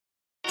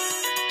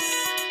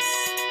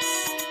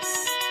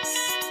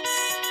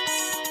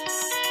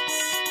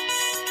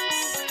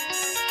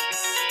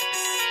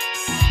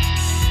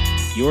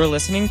You are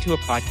listening to a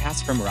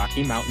podcast from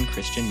Rocky Mountain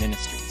Christian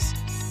Ministries.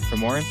 For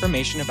more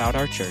information about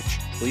our church,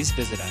 please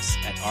visit us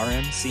at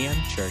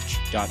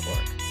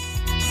rmcmchurch.org.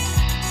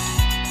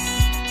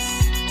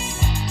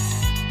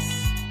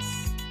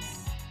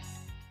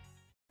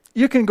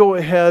 You can go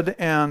ahead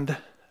and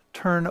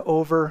turn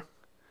over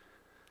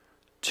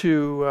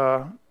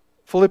to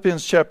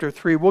Philippians chapter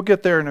 3. We'll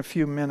get there in a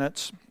few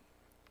minutes.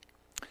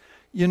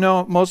 You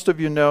know, most of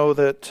you know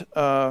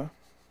that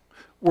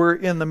we're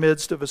in the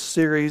midst of a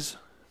series.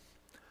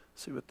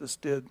 See what this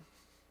did.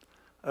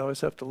 I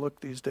always have to look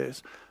these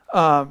days.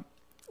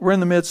 We're in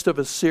the midst of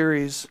a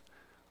series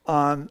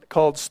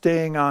called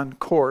Staying on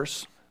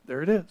Course.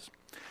 There it is.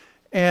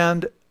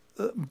 And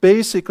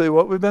basically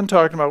what we've been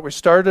talking about, we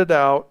started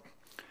out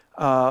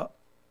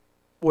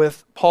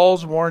with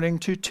Paul's warning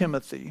to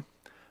Timothy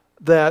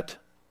that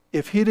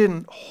if he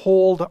didn't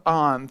hold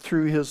on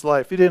through his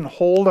life, he didn't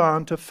hold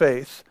on to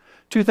faith,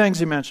 two things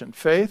he mentioned,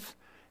 faith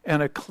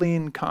and a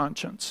clean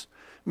conscience.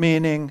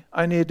 Meaning,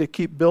 I need to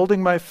keep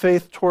building my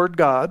faith toward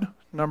God,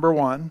 number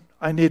one.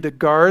 I need to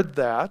guard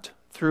that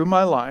through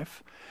my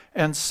life.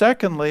 And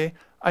secondly,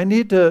 I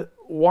need to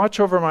watch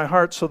over my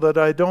heart so that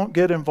I don't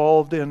get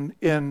involved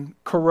in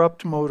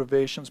corrupt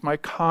motivations. My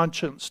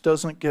conscience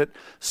doesn't get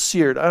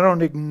seared. I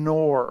don't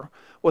ignore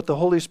what the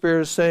Holy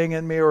Spirit is saying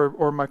in me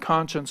or my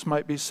conscience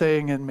might be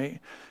saying in me.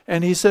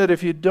 And he said,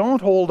 if you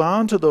don't hold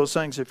on to those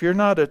things, if you're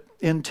not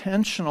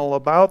intentional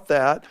about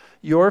that,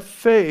 your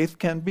faith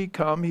can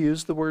become, he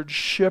used the word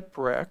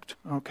shipwrecked,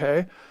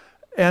 okay?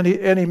 And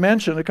he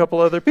mentioned a couple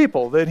other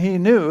people that he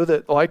knew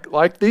that,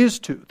 like these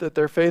two, that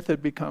their faith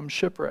had become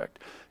shipwrecked.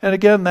 And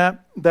again,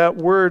 that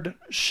word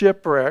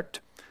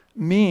shipwrecked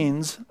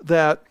means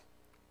that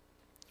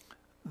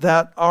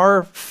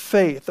our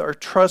faith, our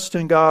trust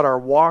in God, our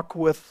walk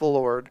with the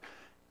Lord,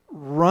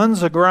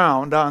 runs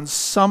aground on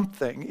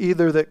something,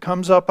 either that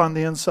comes up on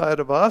the inside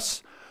of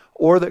us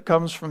or that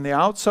comes from the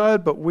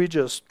outside, but we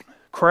just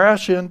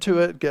crash into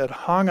it, get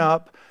hung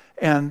up,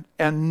 and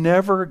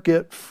never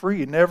get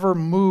free, never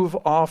move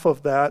off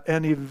of that,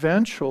 and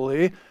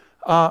eventually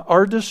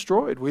are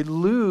destroyed. We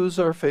lose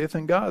our faith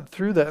in God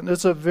through that. And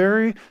it's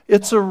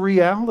a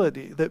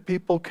reality that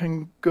people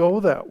can go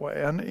that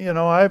way. And you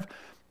know,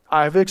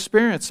 I've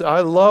experienced it.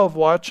 I love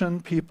watching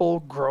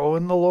people grow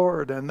in the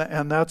Lord, and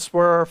that's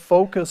where our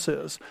focus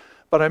is.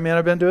 But I mean,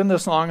 I've been doing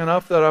this long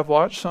enough that I've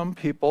watched some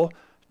people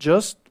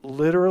just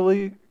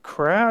literally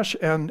crash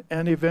and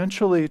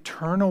eventually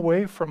turn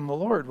away from the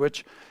Lord,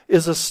 which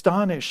is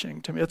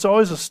astonishing to me. It's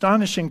always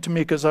astonishing to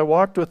me because I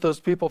walked with those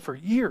people for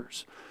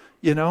years,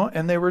 you know,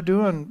 and they were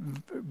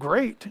doing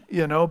great,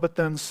 you know, but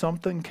then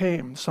something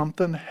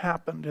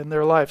happened in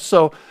their life.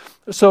 So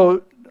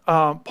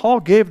Paul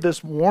gave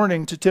this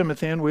warning to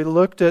Timothy, and we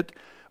looked at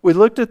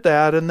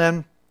that, and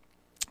then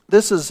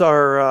this is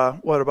our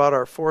about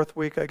our fourth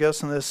week, I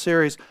guess, in this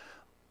series.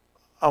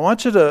 I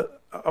want you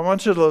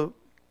to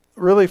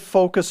really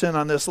focus in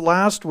on this.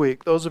 Last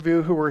week, those of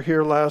you who were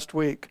here last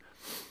week,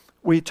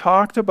 we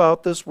talked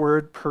about this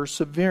word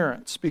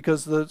perseverance,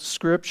 because the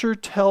Scripture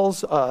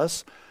tells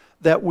us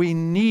that we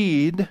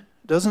need,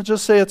 doesn't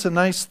just say it's a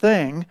nice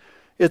thing,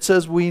 it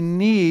says we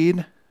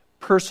need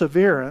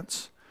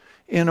perseverance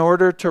in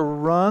order to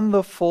run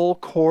the full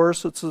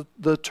course. It's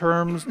the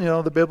terms, you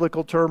know, the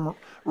biblical term,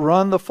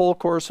 run the full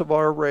course of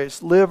our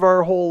race, live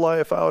our whole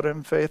life out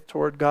in faith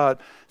toward God.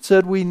 It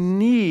said we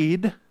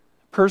need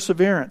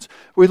perseverance.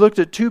 We looked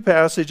at two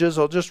passages.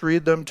 I'll just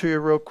read them to you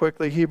real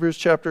quickly. Hebrews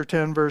chapter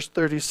 10, verse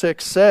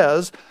 36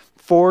 says,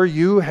 "For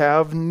you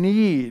have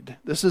need."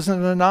 This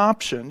isn't an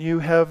option. You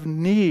have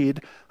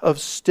need of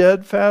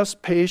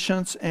steadfast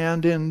patience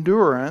and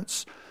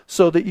endurance,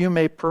 so that you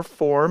may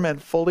perform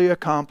and fully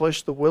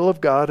accomplish the will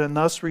of God, and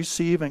thus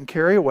receive and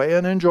carry away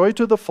and enjoy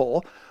to the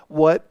full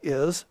what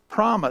is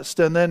promised.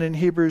 And then in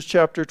Hebrews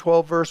chapter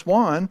 12, verse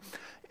 1,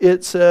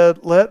 it said,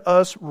 let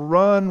us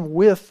run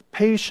with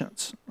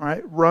patience,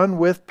 right? Run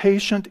with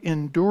patient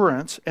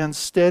endurance and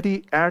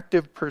steady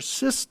active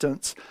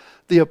persistence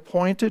the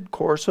appointed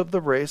course of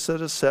the race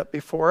that is set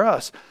before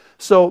us.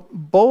 So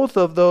both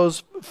of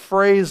those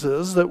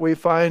phrases that we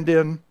find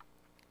in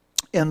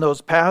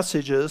those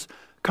passages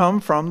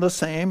come from the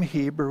same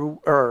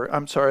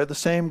the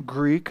same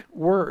Greek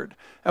word.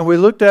 And we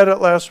looked at it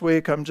last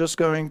week. I'm just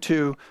going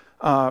to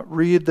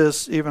read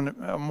this, even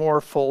a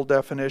more full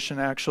definition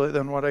actually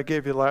than what I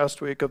gave you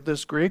last week, of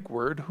this Greek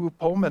word,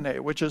 hupomene,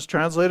 which is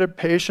translated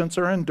patience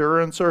or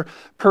endurance or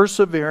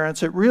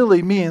perseverance. It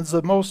really means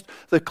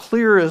the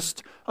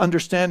clearest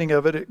understanding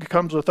of it. It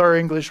comes with our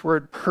English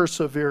word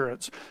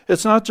perseverance.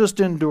 It's not just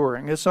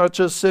enduring. It's not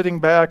just sitting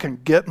back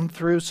and getting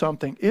through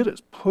something. It is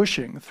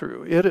pushing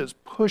through. It is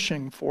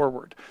pushing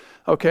forward.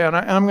 Okay, and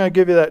I'm going to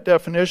give you that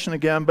definition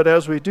again, but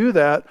as we do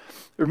that,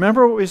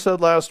 remember what we said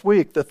last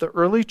week, that the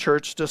early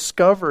church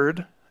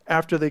discovered,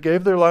 after they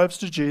gave their lives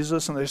to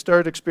Jesus and they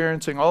started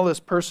experiencing all this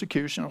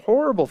persecution,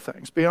 horrible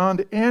things,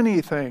 beyond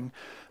anything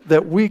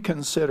that we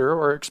consider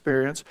or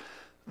experience,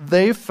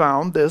 they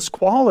found this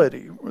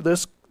quality,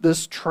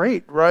 this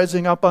trait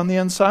rising up on the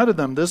inside of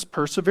them, this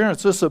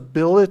perseverance, this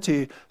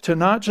ability to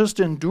not just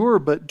endure,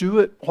 but do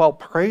it while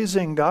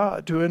praising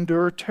God, to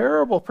endure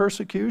terrible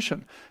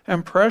persecution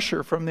and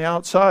pressure from the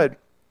outside.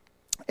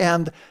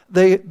 And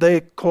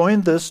they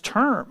coined this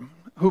term,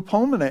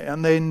 hupomene,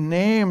 and they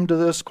named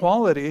this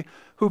quality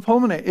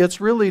hupomene.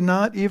 It's really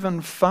not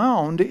even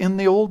found in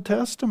the Old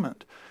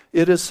Testament.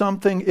 It is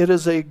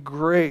a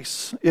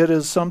grace. It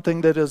is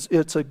something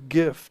it's a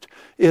gift.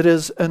 It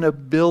is an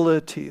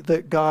ability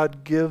that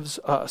God gives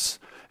us.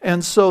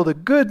 And so the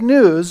good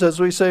news, as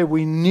we say,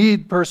 we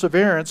need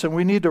perseverance and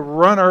we need to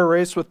run our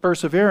race with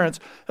perseverance.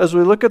 As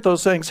we look at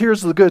those things,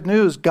 here's the good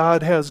news.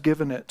 God has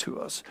given it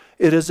to us.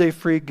 It is a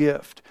free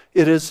gift.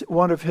 It is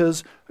one of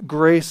his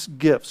grace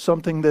gifts,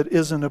 something that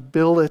is an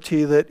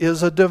ability, that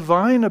is a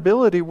divine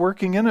ability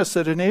working in us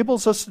that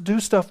enables us to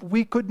do stuff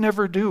we could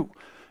never do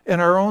in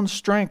our own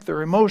strength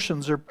or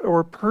emotions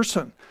or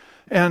person.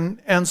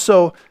 And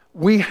so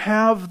we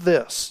have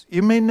this.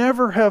 You may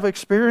never have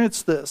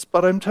experienced this,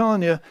 but I'm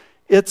telling you,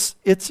 it's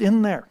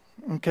in there,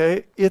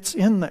 okay? It's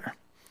in there.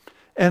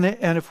 And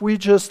if we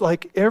just,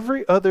 like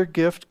every other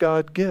gift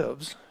God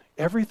gives,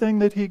 everything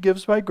that he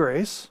gives by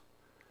grace,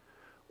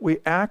 we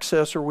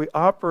access or we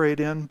operate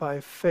in by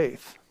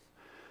faith.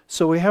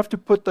 So we have to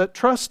put that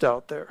trust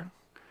out there.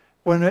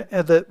 When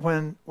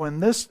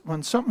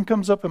something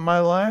comes up in my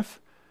life,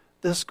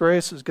 this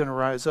grace is going to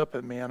rise up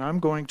in me, and I'm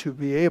going to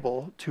be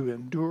able to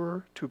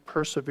endure, to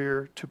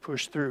persevere, to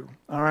push through.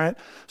 All right?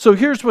 So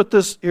here's what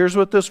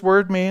this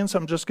word means.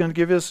 I'm just going to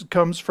give you this. It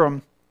comes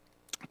from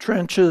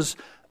Trench's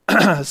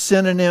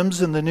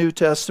synonyms in the New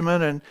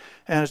Testament, and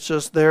it's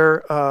just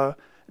their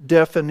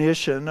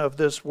definition of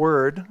this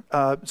word,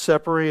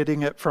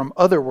 separating it from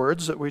other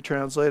words that we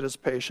translate as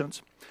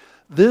patience.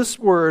 This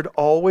word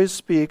always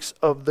speaks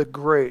of the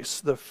grace,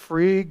 the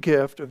free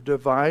gift of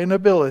divine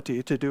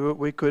ability to do what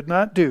we could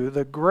not do,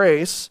 the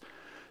grace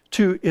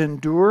to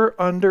endure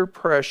under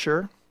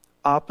pressure,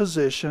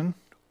 opposition,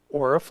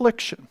 or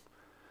affliction.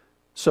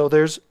 So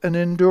there's an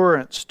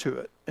endurance to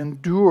it.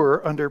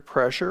 Endure under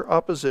pressure,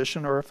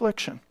 opposition, or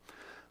affliction.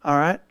 All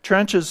right?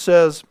 Trench,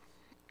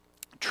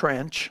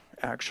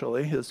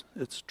 actually,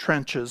 it's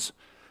Trench's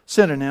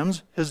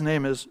synonyms. His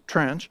name is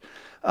Trench.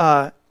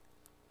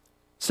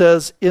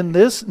 Says, in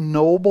this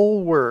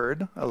noble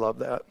word, I love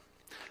that,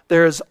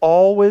 there is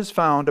always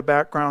found a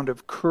background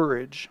of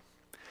courage.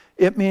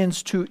 It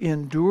means to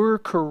endure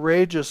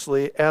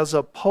courageously as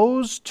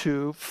opposed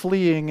to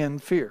fleeing in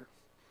fear.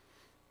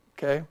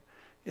 Okay?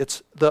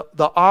 It's the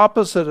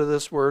opposite of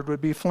this word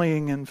would be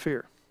fleeing in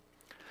fear.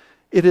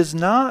 It is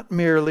not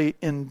merely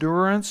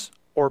endurance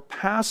or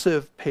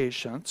passive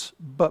patience,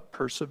 but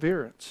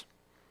perseverance.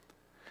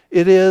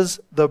 It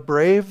is the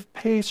brave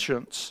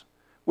patience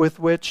with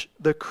which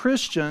the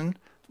Christian,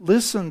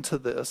 listen to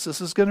this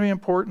is going to be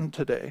important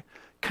today,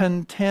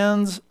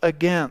 contends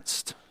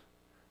against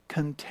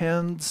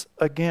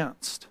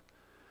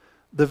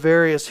the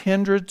various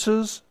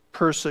hindrances,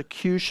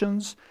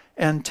 persecutions,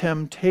 and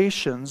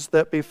temptations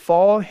that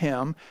befall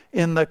him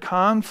in the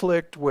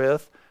conflict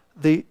with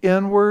the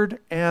inward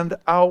and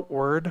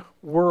outward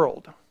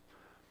world.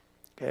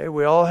 Okay,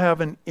 we all have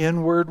an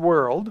inward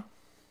world,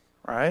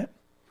 right?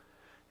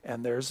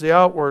 And there's the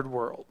outward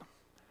world.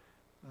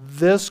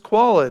 This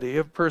quality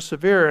of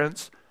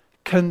perseverance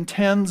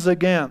contends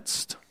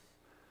against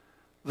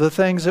the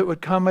things that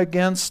would come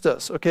against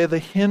us. Okay, the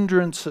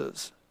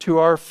hindrances to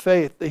our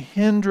faith, the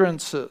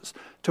hindrances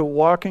to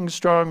walking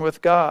strong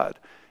with God.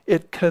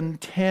 It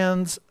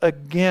contends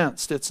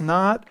against. It's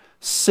not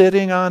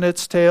sitting on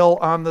its tail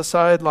on the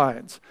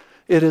sidelines.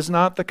 It is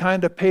not the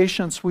kind of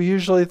patience we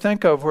usually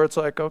think of where it's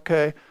like,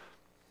 okay,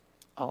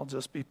 I'll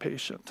just be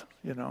patient.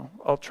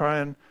 I'll try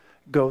and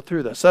go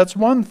through this. That's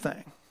one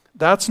thing.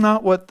 That's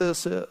not what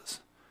this is.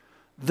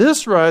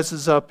 This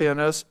rises up in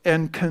us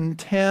and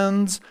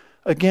contends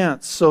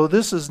against. So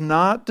this is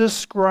not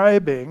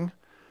describing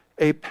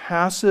a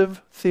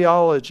passive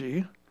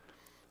theology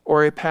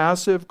or a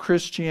passive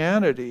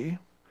Christianity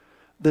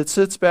that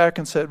sits back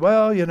and said,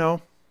 well,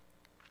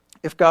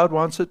 if God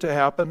wants it to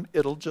happen,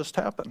 it'll just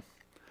happen.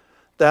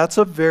 That's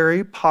a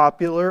very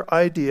popular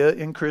idea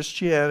in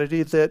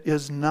Christianity that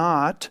is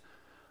not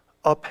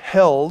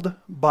upheld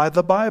by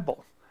the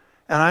Bible.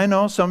 And I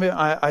know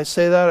I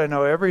say that, I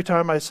know every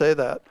time I say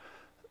that,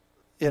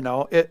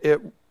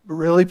 it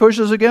really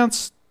pushes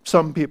against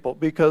some people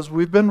because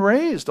we've been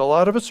raised, a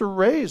lot of us are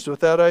raised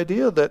with that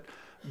idea that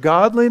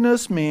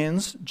godliness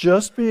means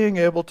just being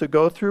able to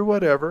go through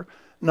whatever,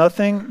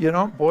 nothing, you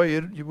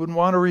wouldn't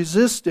want to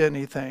resist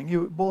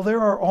anything. There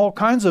are all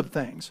kinds of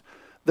things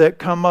that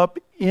come up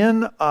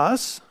in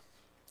us.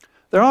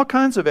 There are all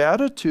kinds of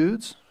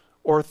attitudes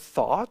or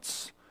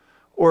thoughts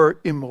or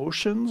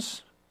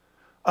emotions.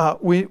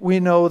 We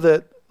know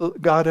that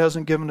God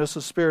hasn't given us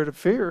a spirit of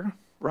fear,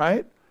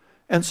 right?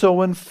 And so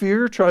when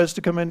fear tries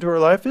to come into our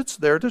life, it's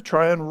there to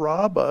try and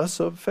rob us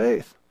of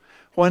faith.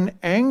 When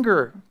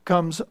anger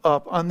comes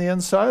up on the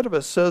inside of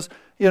us, says,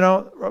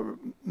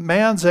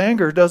 man's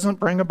anger doesn't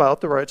bring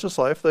about the righteous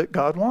life that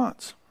God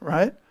wants,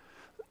 right?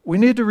 We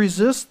need to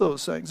resist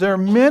those things. There are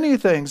many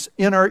things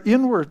in our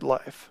inward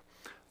life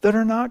that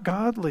are not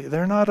godly.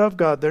 They're not of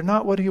God. They're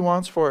not what he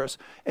wants for us.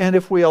 And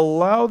if we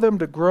allow them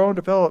to grow and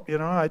develop,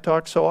 I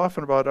talk so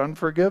often about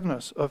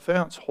unforgiveness,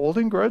 offense,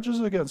 holding grudges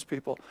against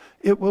people.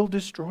 It will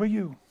destroy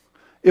you.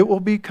 It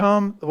will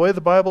become, the way the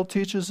Bible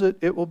teaches it,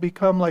 it will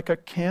become like a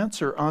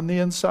cancer on the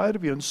inside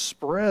of you and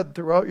spread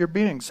throughout your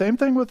being. Same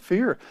thing with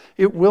fear.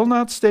 It will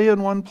not stay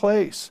in one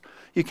place.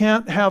 You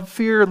can't have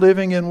fear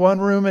living in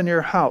one room in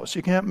your house.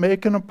 You can't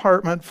make an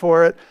apartment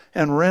for it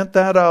and rent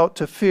that out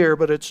to fear,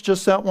 but it's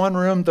just that one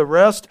room. The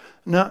rest,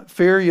 not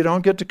fear, you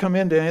don't get to come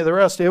into any of the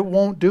rest. It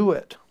won't do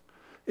it.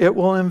 It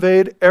will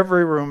invade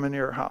every room in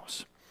your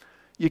house.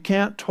 You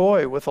can't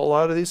toy with a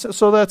lot of these.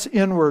 So that's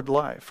inward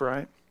life,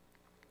 right?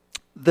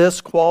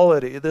 This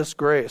quality, this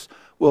grace,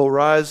 will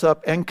rise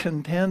up and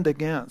contend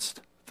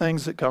against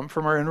things that come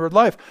from our inward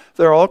life.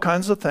 There are all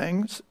kinds of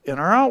things in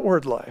our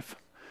outward life.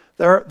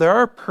 There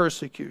are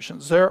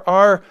persecutions. There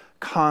are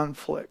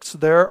conflicts.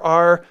 There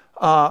are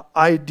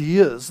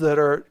ideas that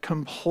are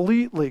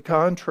completely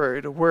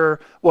contrary to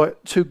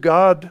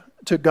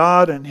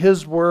God and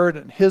his word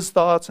and his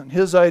thoughts and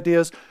his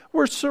ideas.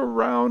 We're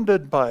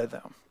surrounded by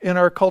them in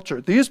our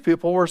culture. These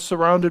people were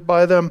surrounded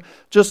by them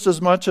just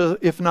as much,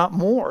 if not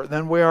more,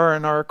 than we are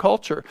in our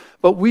culture.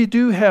 But we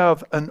do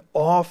have an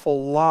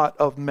awful lot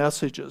of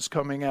messages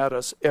coming at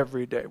us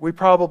every day. We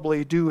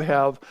probably do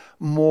have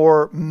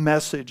more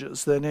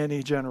messages than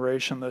any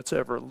generation that's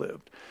ever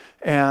lived.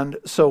 And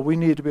so we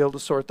need to be able to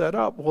sort that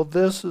out. Well,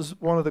 this is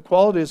one of the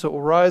qualities that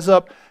will rise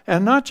up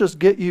and not just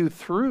get you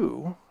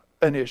through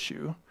an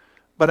issue,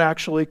 but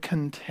actually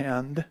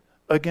contend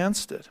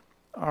against it.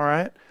 All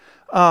right?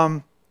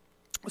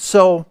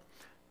 So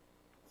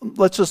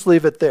let's just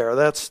leave it there.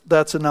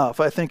 That's enough.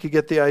 I think you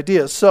get the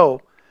idea.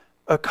 So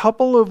a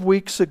couple of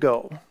weeks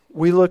ago,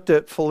 we looked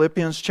at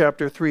Philippians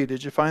chapter 3.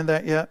 Did you find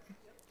that yet?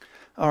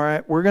 All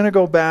right. We're going to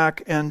go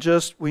back and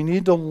we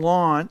need to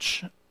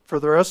launch for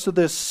the rest of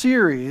this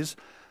series.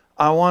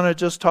 I want to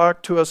just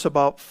talk to us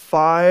about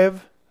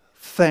 5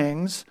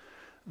 things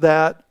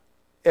that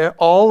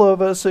all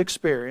of us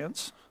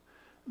experience,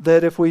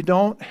 that if we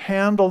don't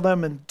handle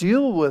them and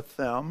deal with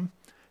them,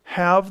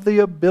 have the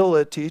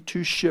ability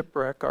to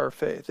shipwreck our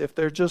faith. If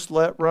they're just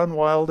let run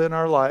wild in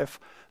our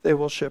life, they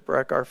will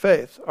shipwreck our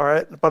faith. All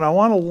right? But I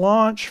want to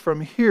launch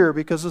from here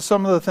because of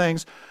some of the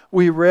things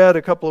we read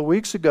a couple of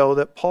weeks ago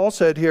that Paul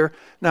said here.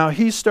 Now,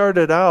 he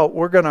started out,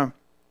 we're going to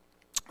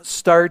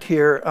start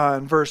here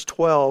in verse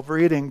 12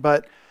 reading,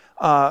 but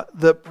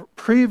the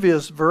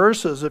previous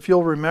verses, if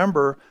you'll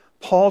remember,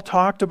 Paul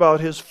talked about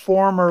his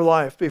former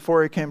life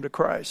before he came to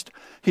Christ.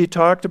 He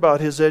talked about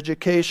his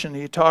education.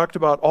 He talked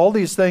about all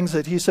these things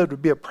that he said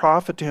would be a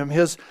profit to him.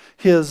 His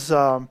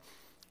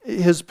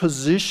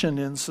position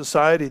in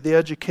society, the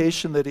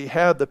education that he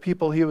had, the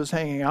people he was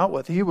hanging out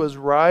with. He was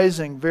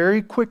rising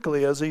very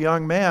quickly as a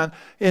young man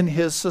in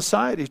his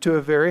society to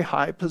a very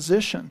high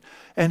position.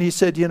 And he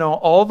said,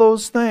 all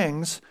those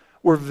things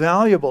were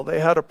valuable. They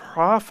had a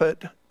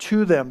profit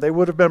to them. They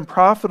would have been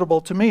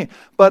profitable to me.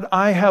 But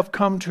I have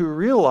come to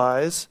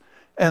realize,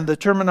 and the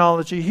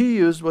terminology he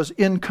used was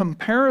in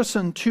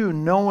comparison to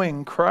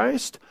knowing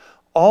Christ,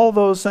 all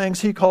those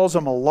things, he calls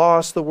them a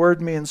loss. The word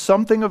means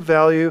something of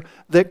value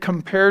that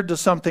compared to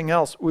something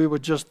else we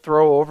would just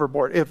throw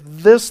overboard. If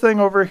this thing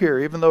over here,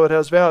 even though it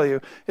has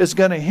value, is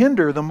going to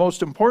hinder the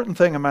most important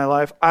thing in my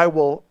life, I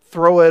will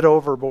throw it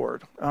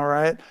overboard. All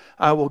right?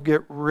 I will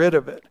get rid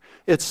of it.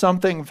 It's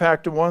something, in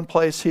fact, in one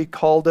place he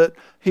called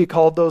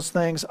those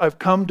things, I've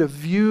come to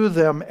view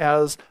them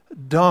as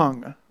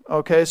dung.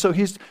 Okay, so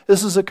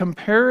this is a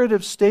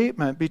comparative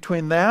statement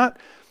between that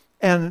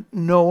and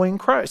knowing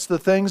Christ, the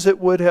things that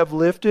would have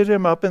lifted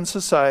him up in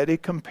society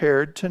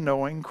compared to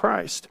knowing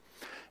Christ.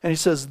 And he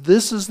says,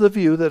 this is the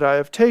view that I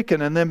have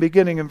taken. And then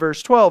beginning in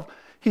verse 12,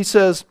 he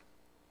says,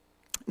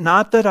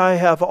 not that I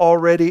have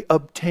already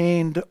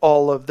obtained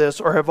all of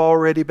this or have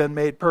already been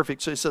made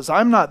perfect. So he says,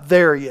 I'm not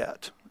there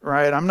yet.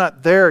 Right? I'm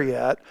not there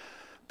yet,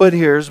 but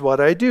here's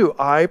what I do.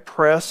 I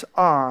press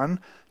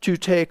on to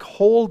take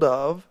hold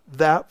of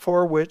that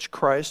for which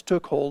Christ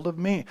took hold of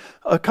me.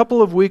 A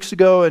couple of weeks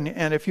ago, and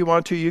if you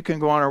want to, you can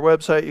go on our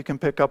website, you can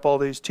pick up all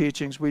these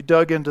teachings. We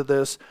dug into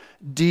this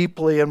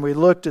deeply, and we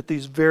looked at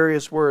these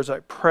various words,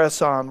 like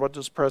press on. What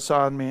does press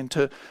on mean?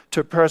 To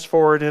press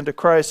forward into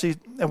Christ.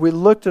 And we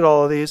looked at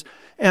all of these.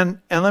 And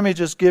let me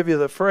just give you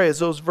the phrase.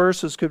 Those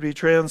verses could be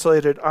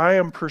translated, I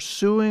am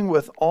pursuing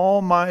with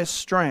all my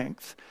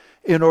strength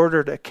in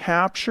order to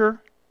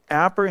capture,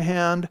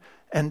 apprehend,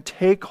 and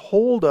take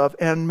hold of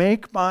and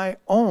make my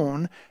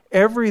own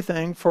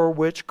everything for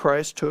which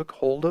Christ took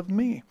hold of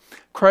me.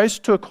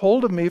 Christ took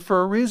hold of me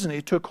for a reason.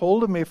 He took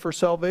hold of me for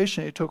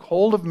salvation. He took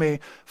hold of me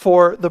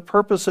for the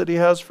purpose that he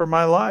has for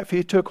my life.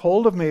 He took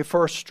hold of me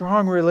for a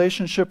strong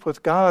relationship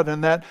with God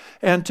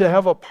and to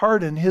have a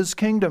part in his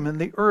kingdom in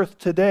the earth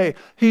today.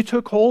 He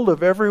took hold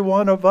of every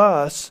one of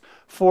us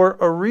for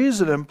a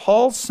reason. And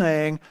Paul's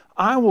saying,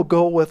 I will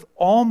go with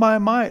all my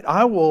might.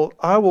 I will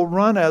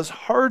run as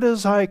hard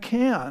as I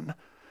can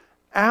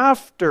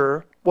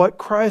after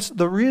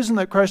the reason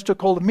that Christ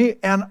took hold of me,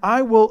 and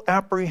I will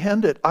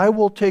apprehend it. I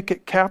will take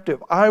it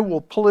captive. I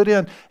will pull it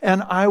in,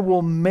 and I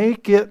will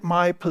make it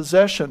my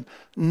possession.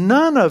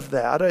 None of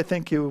that, I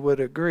think you would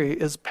agree,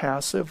 is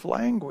passive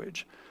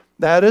language.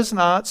 That is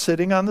not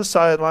sitting on the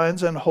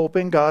sidelines and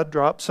hoping God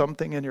drops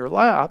something in your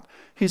lap.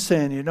 He's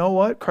saying, you know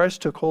what?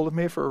 Christ took hold of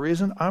me for a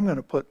reason. I'm going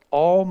to put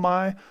all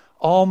my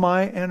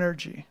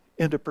energy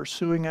into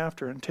pursuing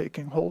after and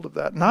taking hold of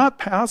that. Not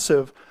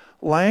passive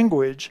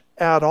language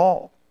at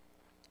all.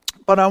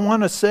 But I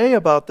want to say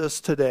about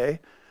this today,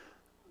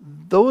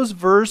 those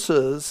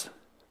verses,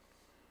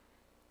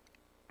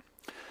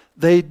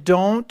 they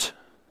don't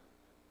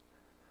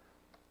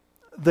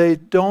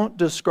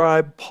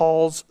describe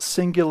Paul's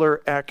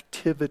singular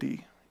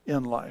activity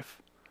in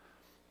life.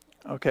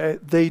 Okay?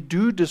 They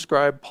do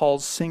describe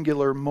Paul's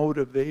singular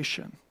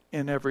motivation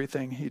in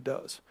everything he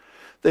does.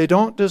 They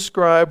don't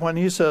describe when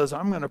he says,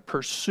 I'm going to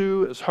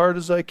pursue as hard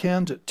as I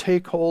can to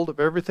take hold of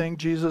everything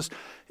Jesus.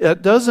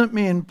 It doesn't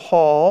mean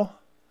Paul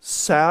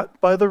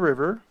sat by the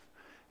river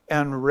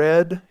and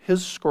read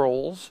his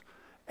scrolls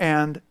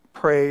and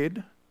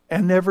prayed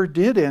and never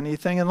did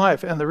anything in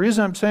life. And the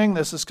reason I'm saying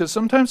this is because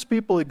sometimes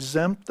people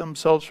exempt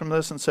themselves from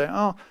this and say,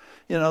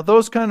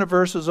 those kind of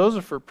verses, those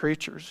are for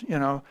preachers,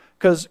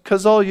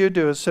 because all you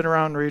do is sit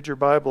around and read your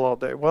Bible all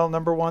day. Well,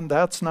 number one,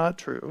 that's not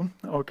true,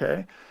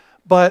 okay?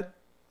 But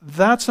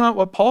that's not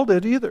what Paul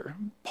did either.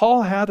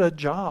 Paul had a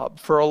job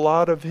for a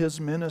lot of his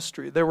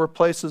ministry. There were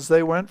places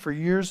they went for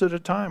years at a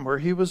time where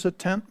he was a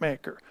tent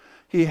maker.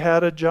 He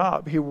had a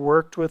job. He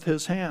worked with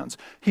his hands.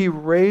 He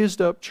raised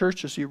up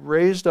churches. He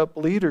raised up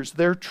leaders.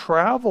 Their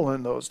travel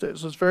in those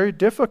days was very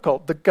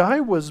difficult. The guy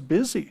was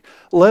busy,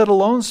 let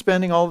alone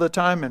spending all the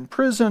time in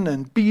prison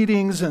and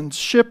beatings and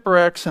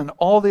shipwrecks and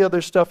all the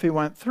other stuff he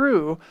went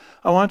through.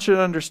 I want you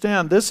to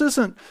understand,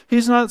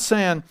 he's not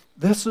saying,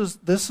 this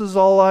is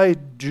all I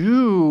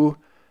do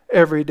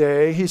every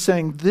day. He's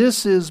saying,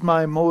 this is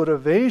my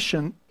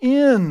motivation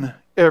in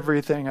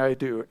everything I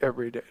do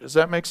every day. Does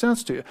that make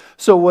sense to you?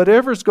 So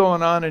whatever's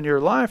going on in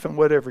your life and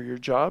whatever your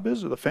job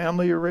is or the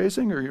family you're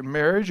raising or your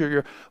marriage or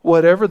your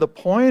whatever the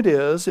point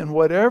is, in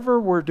whatever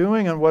we're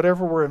doing and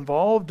whatever we're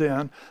involved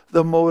in,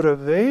 the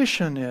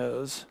motivation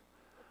is,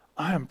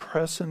 I am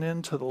pressing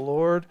into the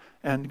Lord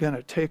and going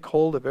to take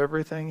hold of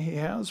everything he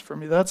has for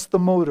me. That's the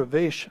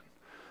motivation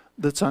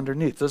that's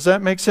underneath. Does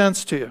that make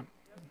sense to you?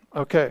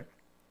 Okay.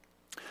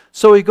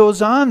 So he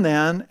goes on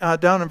then,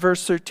 down in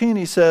verse 13,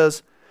 he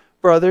says,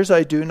 brothers,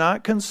 I do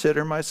not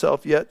consider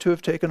myself yet to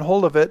have taken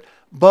hold of it,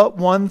 but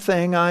one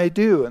thing I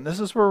do. And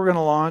this is where we're going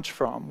to launch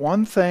from.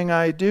 One thing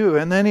I do.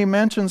 And then he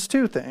mentions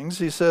two things.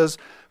 He says,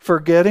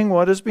 forgetting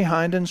what is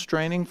behind and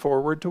straining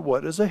forward to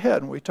what is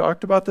ahead. And we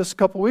talked about this a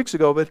couple weeks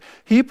ago, but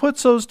he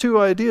puts those two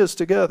ideas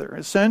together,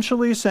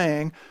 essentially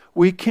saying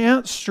we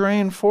can't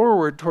strain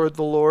forward toward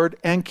the Lord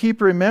and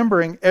keep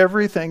remembering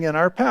everything in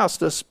our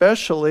past,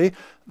 especially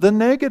the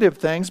negative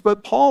things.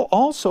 But Paul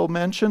also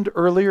mentioned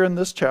earlier in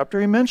this chapter,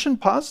 he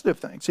mentioned positive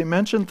things. He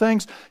mentioned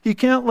things, he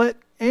can't let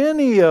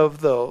any of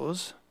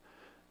those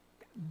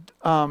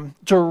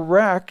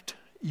direct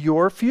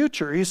your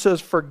future. He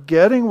says,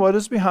 forgetting what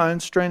is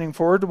behind, straining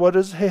forward to what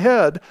is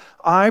ahead,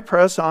 I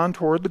press on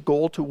toward the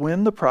goal to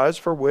win the prize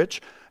for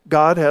which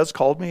God has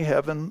called me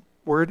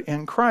heavenward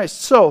in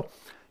Christ. So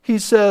he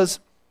says,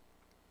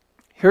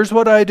 here's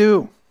what I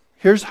do.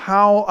 Here's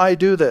how I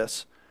do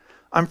this.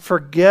 I'm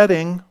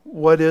forgetting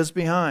what is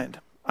behind.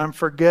 I'm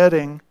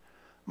forgetting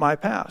my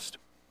past.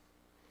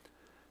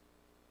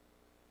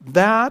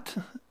 That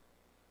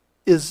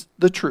is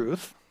the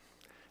truth.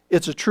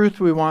 It's a truth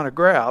we want to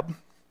grab,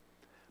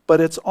 but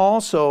it's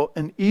also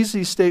an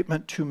easy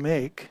statement to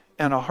make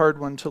and a hard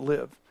one to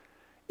live.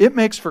 It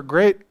makes for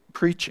great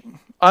preaching.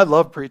 I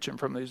love preaching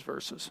from these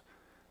verses.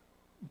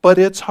 But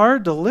it's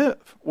hard to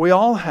live. We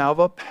all have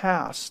a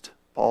past.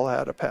 Paul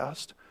had a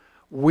past.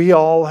 We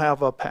all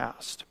have a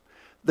past.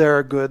 There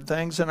are good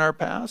things in our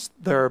past.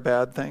 There are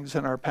bad things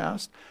in our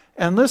past.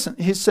 And listen,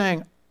 he's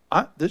saying,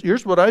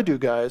 here's what I do,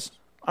 guys.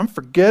 I'm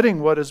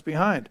forgetting what is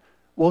behind.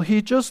 Well,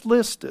 he just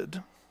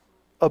listed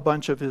a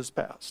bunch of his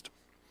past.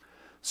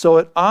 So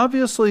it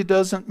obviously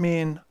doesn't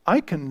mean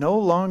I can no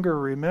longer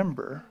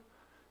remember.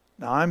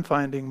 Now, I'm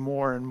finding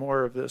more and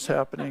more of this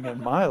happening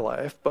in my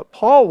life, but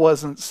Paul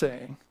wasn't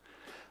saying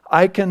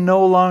I can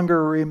no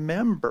longer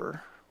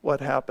remember what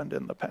happened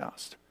in the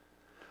past.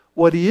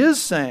 What he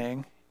is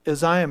saying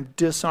is I am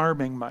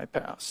disarming my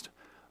past.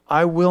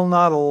 I will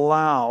not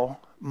allow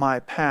my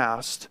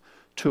past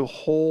to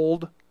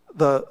hold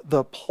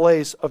the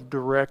place of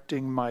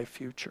directing my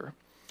future.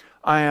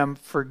 I am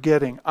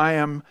forgetting. I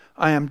am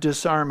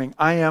disarming.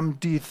 I am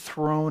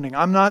dethroning.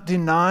 I'm not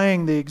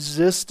denying the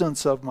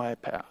existence of my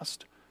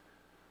past.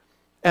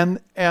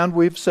 And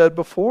we've said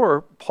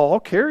before,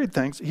 Paul carried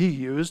things. He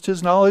used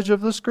his knowledge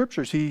of the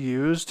Scriptures. He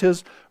used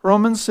his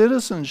Roman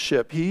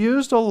citizenship. He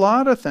used a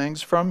lot of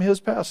things from his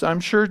past. I'm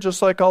sure,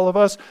 just like all of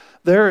us,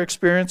 there are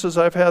experiences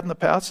I've had in the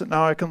past that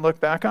now I can look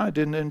back on. I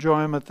didn't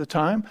enjoy them at the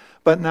time,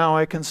 but now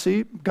I can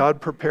see God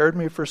prepared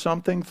me for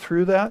something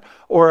through that,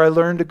 or I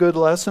learned a good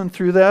lesson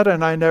through that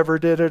and I never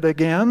did it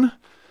again.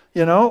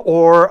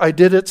 Or I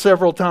did it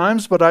several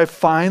times, but I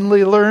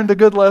finally learned a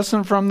good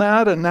lesson from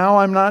that, and now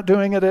I'm not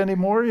doing it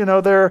anymore.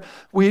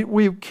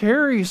 We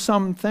carry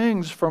some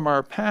things from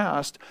our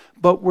past,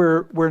 but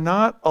we're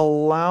not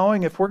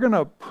allowing, if we're going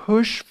to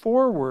push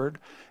forward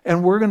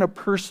and we're going to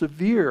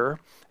persevere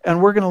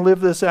and we're going to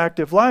live this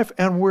active life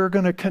and we're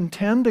going to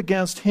contend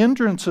against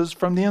hindrances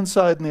from the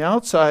inside and the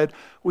outside,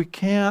 we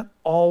can't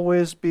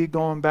always be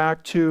going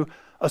back to,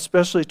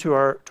 especially to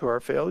our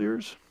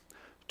failures,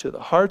 to the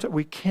heart.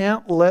 We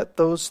can't let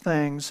those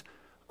things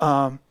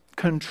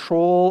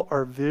control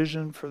our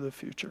vision for the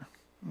future.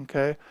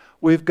 Okay?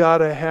 We've got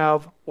to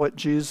have what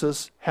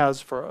Jesus has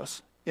for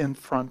us in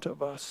front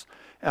of us.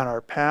 And our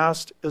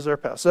past is our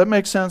past. That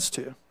makes sense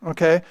to you.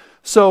 Okay?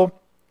 So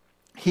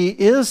he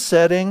is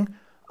setting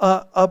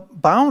a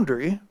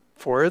boundary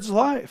for his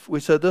life.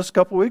 We said this a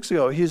couple weeks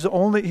ago. He's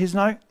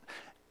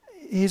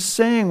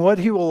saying what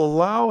he will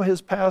allow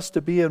his past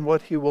to be and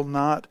what he will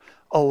not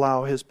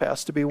allow his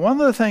past to be. One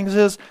of the things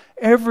is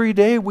every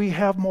day we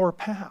have more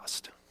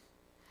past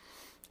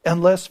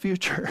and less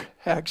future,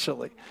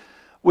 actually.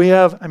 We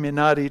have,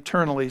 not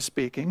eternally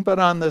speaking, but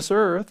on this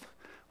earth,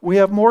 we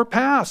have more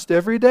past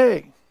every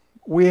day.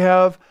 We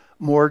have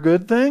more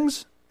good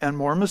things and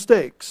more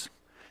mistakes.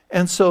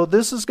 And so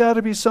this has got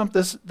to be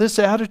something, this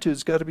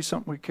attitude's got to be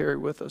something we carry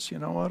with us. You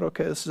know what?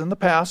 Okay, this is in the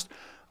past.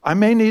 I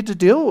may need to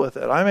deal with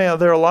it.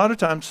 There are a lot of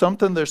times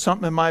there's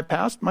something in my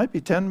past, might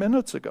be 10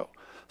 minutes ago.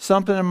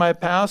 Something in my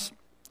past,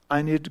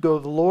 I need to go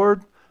to the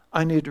Lord.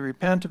 I need to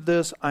repent of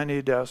this. I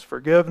need to ask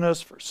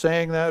forgiveness for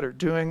saying that or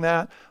doing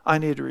that. I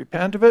need to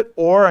repent of it,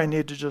 or I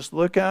need to just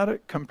look at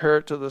it, compare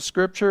it to the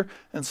Scripture,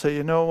 and say,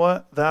 you know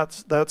what?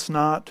 That's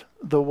not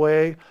the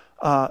way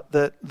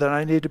that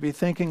I need to be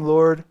thinking.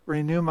 Lord,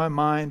 renew my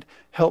mind.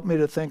 Help me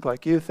to think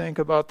like you think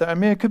about that.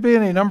 It could be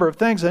any number of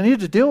things. I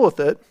need to deal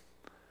with it,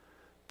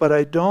 but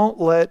I don't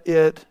let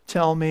it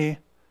tell me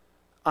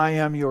I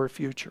am your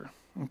future.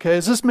 Okay,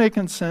 is this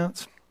making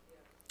sense?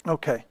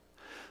 Okay,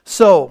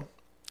 so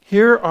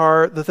here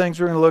are the things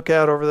we're going to look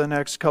at over the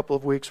next couple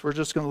of weeks. We're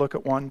just going to look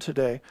at one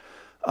today.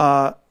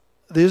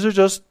 These are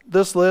just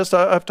this list.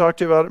 I've talked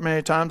to you about it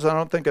many times. I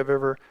don't think I've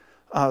ever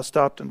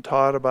stopped and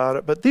taught about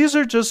it. But these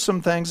are just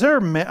some things.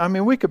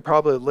 We could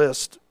probably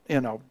list,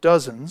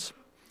 dozens.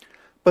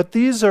 But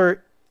these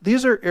are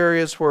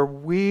areas where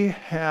we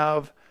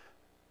have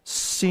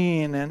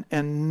seen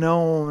and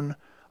known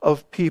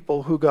of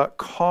people who got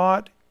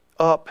caught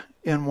up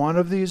in one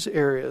of these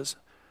areas,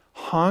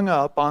 hung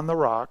up on the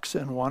rocks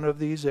in one of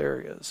these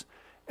areas,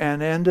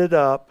 and ended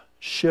up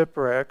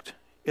shipwrecked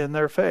in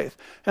their faith.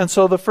 And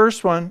so the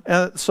first one,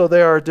 so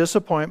they are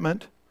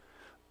disappointment,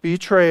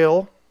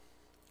 betrayal.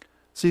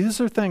 See, these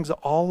are things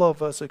all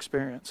of us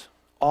experience.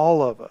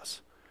 All of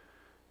us.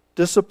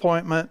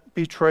 Disappointment,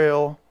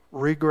 betrayal,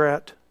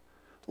 regret,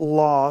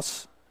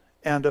 loss,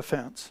 and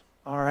offense.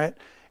 All right?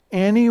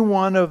 Any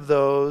one of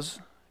those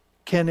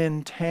can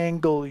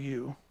entangle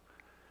you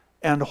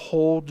and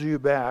hold you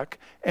back.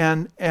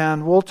 And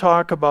we'll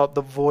talk about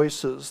the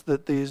voices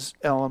that these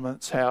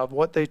elements have,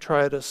 what they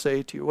try to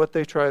say to you, what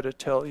they try to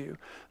tell you,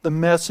 the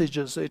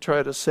messages they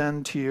try to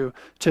send to you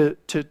to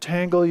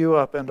tangle you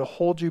up and to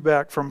hold you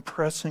back from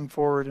pressing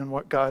forward in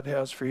what God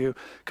has for you.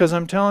 Because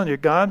I'm telling you,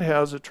 God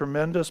has a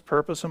tremendous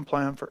purpose and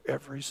plan for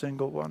every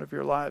single one of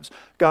your lives.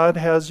 God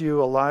has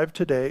you alive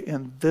today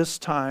in this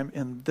time,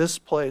 in this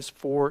place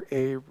for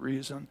a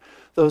reason.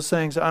 Those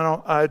things,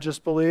 I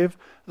just believe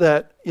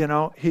that,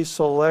 He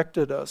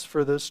selected us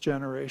for this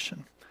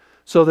generation.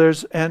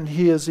 And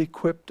He has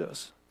equipped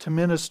us to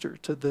minister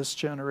to this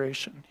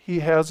generation. He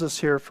has us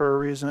here for a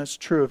reason. It's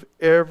true of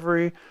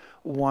every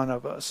one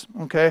of us.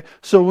 Okay?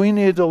 So we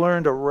need to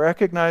learn to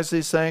recognize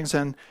these things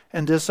and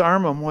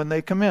disarm them when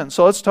they come in.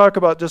 So let's talk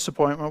about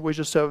disappointment. We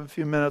just have a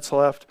few minutes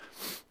left.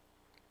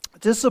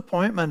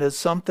 Disappointment is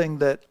something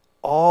that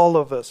all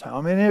of us,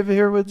 how many of you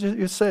here would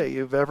you say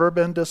you've ever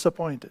been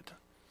disappointed?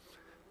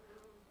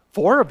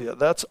 4 of you.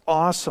 That's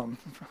awesome.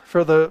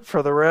 For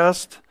the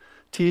rest,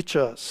 teach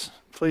us.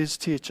 Please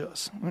teach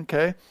us.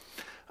 Okay?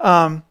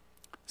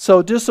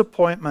 So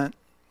disappointment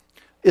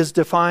is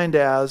defined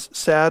as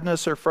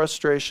sadness or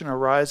frustration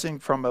arising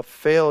from a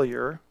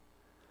failure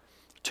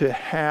to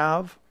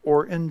have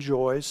or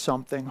enjoy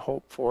something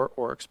hoped for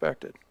or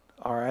expected.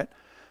 All right?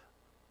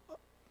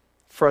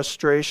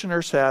 Frustration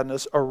or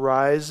sadness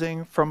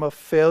arising from a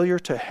failure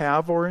to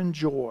have or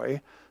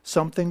enjoy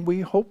something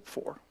we hoped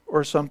for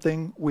or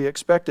something we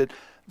expected.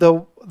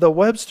 The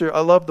Webster,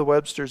 I love the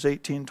Webster's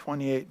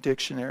 1828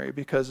 dictionary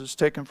because it's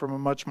taken from a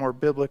much more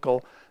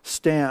biblical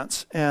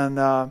stance.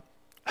 And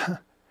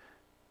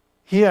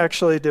he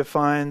actually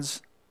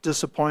defines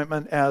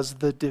disappointment as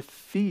the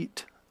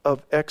defeat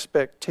of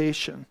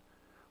expectation,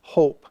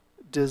 hope,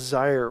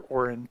 desire,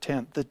 or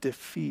intent. The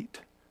defeat,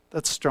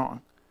 that's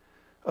strong,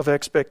 of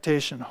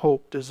expectation,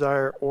 hope,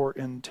 desire, or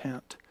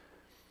intent.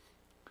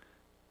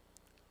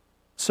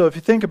 So if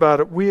you think about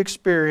it, we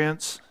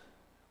experience,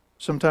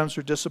 sometimes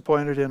we're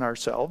disappointed in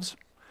ourselves.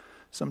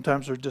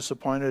 Sometimes we're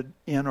disappointed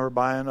in or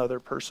by another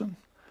person.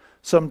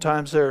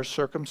 Sometimes there are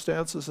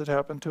circumstances that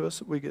happen to us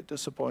that we get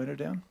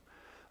disappointed in.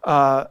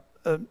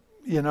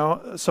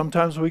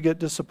 Sometimes we get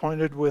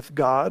disappointed with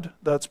God.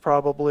 That's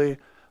probably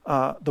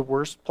the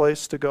worst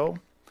place to go.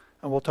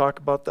 And we'll talk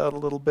about that a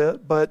little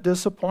bit. But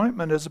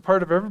disappointment is a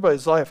part of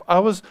everybody's life. I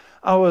was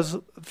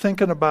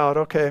thinking about,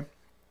 okay,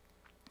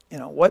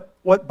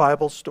 what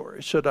Bible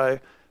story should I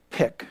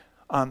pick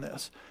on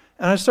this?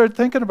 And I started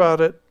thinking about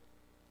it.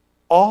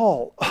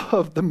 All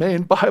of the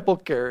main Bible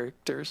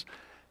characters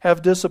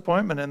have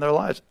disappointment in their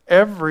lives.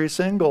 Every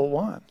single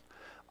one.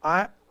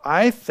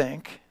 I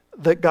think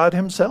that God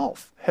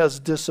himself has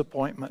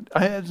disappointment.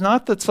 It's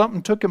not that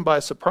something took him by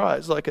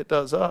surprise like it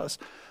does us,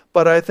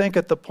 but I think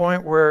at the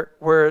point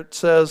where it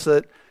says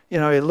that, he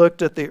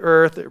looked at the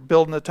earth, they're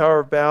building the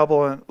Tower of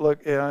Babel, and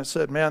I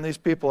said, man, these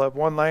people have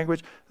one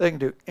language. They can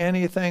do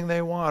anything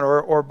they want.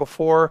 Or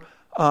before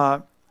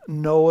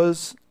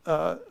Noah's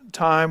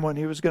time when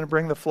he was going to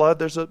bring the flood,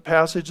 there's a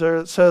passage there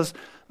that says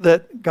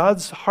that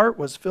God's heart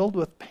was filled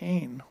with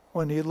pain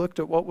when he looked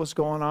at what was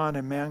going on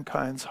in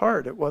mankind's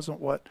heart. It wasn't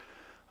what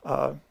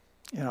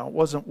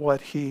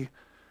he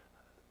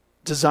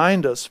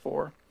designed us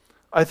for.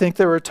 I think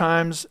there were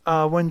times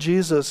when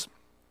Jesus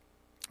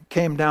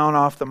came down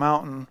off the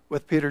mountain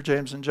with Peter,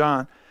 James, and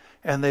John,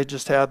 and they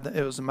just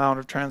it was the Mount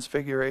of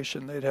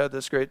Transfiguration. They'd had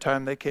this great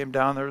time. They came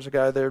down. There was a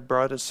guy there who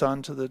brought his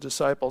son to the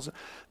disciples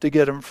to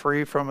get him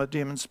free from a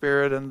demon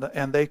spirit,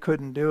 and they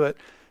couldn't do it.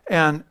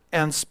 And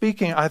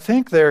speaking, I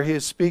think there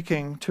he's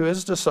speaking to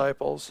his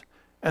disciples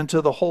and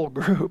to the whole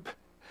group.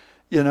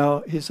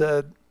 He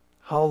said,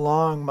 how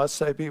long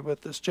must I be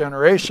with this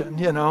generation?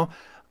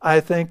 I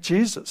think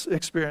Jesus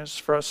experienced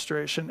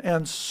frustration,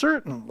 and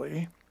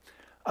certainly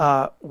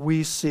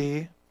we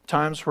see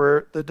times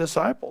where the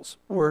disciples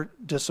were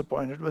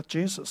disappointed with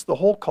Jesus. The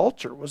whole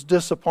culture was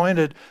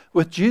disappointed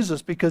with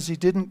Jesus because he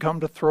didn't come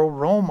to throw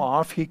Rome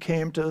off. He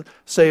came to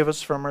save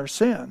us from our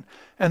sin.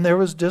 And there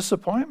was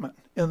disappointment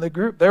in the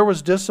group. There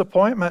was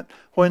disappointment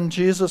when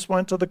Jesus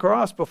went to the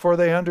cross before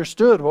they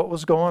understood what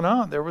was going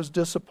on. There was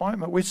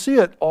disappointment. We see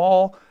it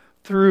all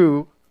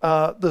through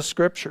the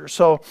scripture.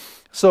 So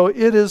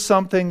it is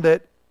something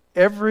that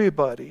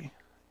everybody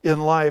in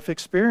life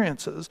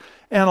experiences.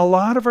 And a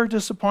lot of our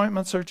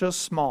disappointments are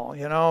just small.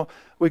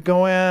 We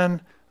go in,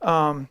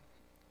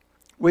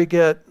 we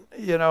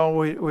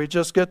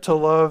just get to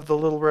love the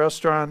little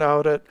restaurant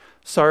out at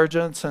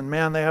Sargent's, and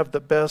man, they have the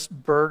best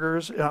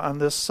burgers on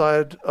this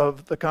side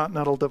of the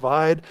Continental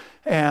Divide,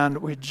 and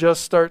we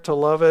just start to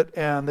love it,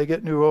 and they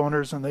get new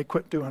owners and they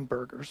quit doing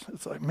burgers.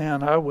 It's like,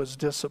 man, I was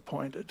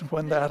disappointed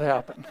when that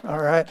happened.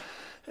 All right.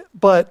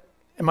 But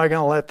am I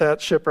going to let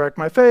that shipwreck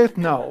my faith?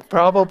 No,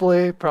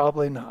 probably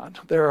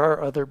not. There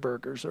are other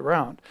burgers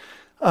around.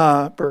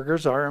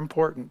 Burgers are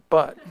important,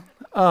 but,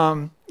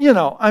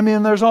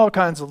 there's all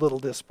kinds of little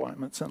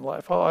disappointments in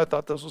life. Oh, I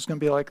thought this was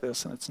going to be like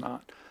this, and it's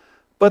not.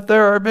 But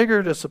there are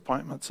bigger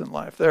disappointments in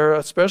life. There are,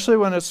 especially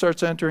when it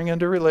starts entering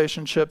into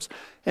relationships.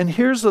 And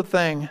here's the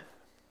thing.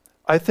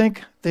 I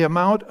think the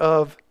amount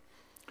of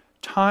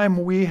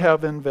time we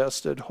have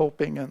invested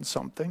hoping in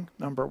something,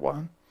 number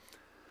one,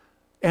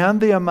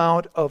 and the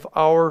amount of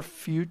our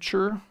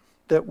future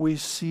that we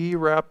see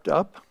wrapped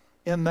up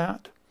in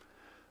that,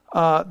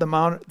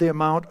 the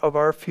amount of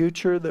our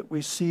future that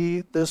we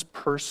see this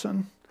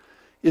person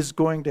is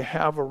going to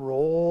have a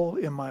role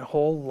in my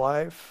whole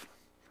life,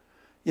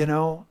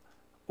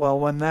 well,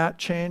 when that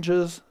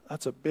changes,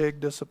 that's a big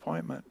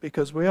disappointment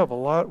because we got to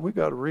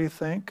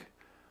rethink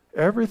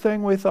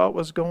everything we thought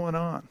was going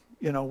on.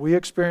 We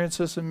experience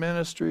this in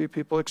ministry.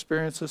 People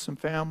experience this in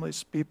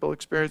families. People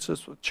experience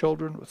this with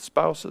children, with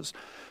spouses.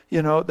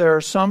 There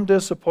are some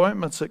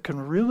disappointments that can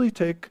really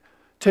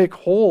take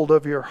hold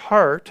of your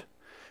heart,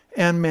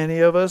 and many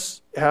of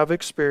us have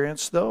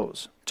experienced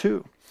those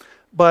too.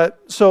 But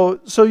so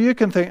you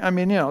can think,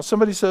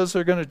 somebody says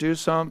they're going to do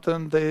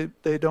something,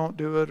 they don't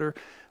do it, or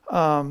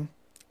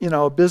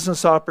a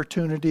business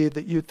opportunity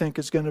that you think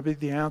is going to be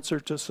the answer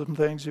to some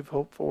things you've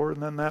hoped for,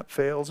 and then that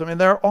fails.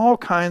 There are all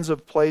kinds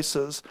of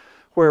places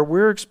where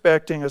we're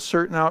expecting a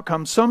certain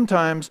outcome.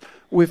 Sometimes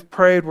we've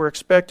prayed, we're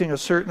expecting a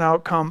certain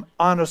outcome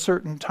on a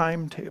certain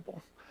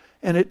timetable,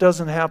 and it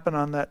doesn't happen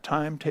on that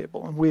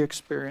timetable, and we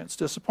experience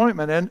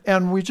disappointment.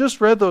 And we just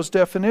read those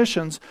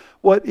definitions.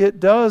 What it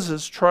does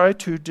is try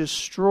to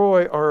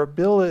destroy our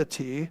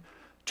ability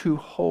to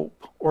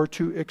hope or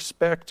to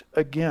expect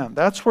again.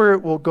 That's where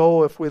it will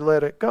go if we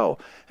let it go.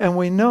 And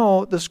we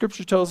know the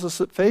scripture tells us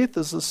that faith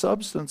is the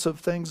substance of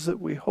things that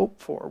we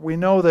hope for. We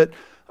know that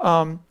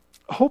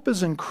hope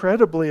is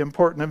incredibly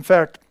important. In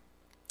fact,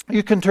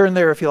 you can turn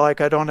there if you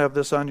like. I don't have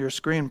this on your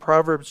screen.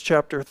 Proverbs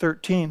chapter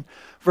 13,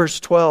 verse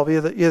 12.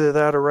 Either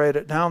that or write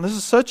it down. This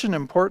is such an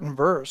important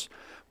verse.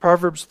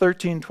 Proverbs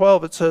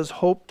 13:12, it says,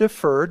 hope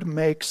deferred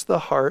makes the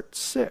heart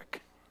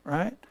sick,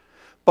 right?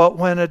 But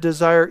when a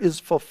desire is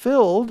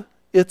fulfilled,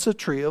 it's a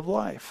tree of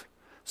life.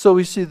 So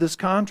we see this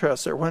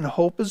contrast there. When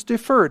hope is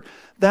deferred,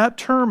 that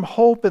term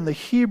hope in the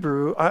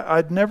Hebrew,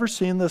 I'd never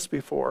seen this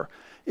before.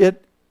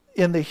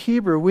 In the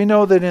Hebrew, we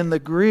know that in the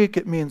Greek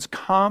it means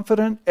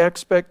confident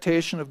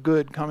expectation of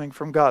good coming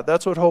from God.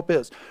 That's what hope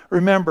is.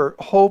 Remember,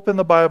 hope in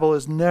the Bible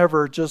is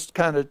never just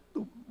kind of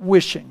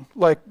wishing,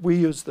 like we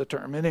use the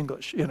term in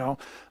English, oh,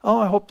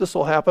 I hope this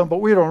will happen, but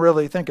we don't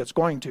really think it's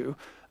going to.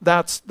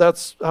 That's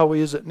how we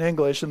use it in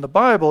English. In the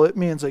Bible, it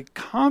means a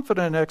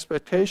confident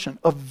expectation,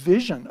 a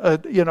vision.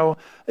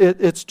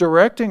 It's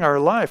directing our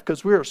life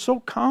because we are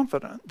so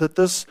confident that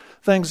this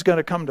thing's going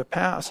to come to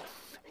pass.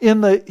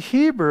 In the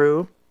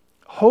Hebrew,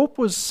 hope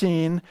was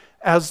seen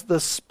as the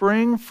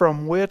spring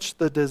from which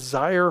the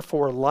desire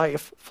for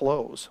life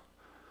flows.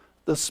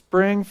 The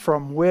spring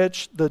from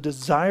which the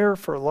desire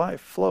for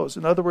life flows.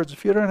 In other words,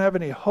 if you don't have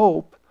any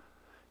hope,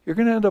 you're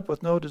going to end up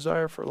with no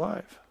desire for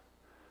life.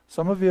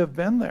 Some of you have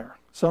been there.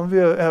 Some of you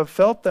have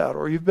felt that,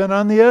 or you've been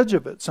on the edge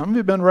of it. Some of you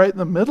have been right in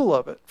the middle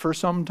of it for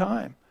some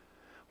time.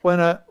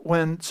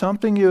 When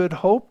something you had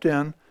hoped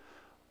in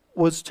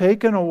was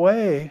taken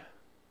away,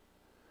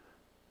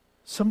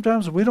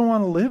 sometimes we don't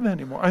want to live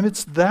anymore. I mean,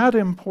 it's that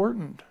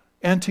important.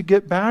 And to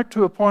get back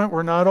to a point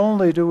where not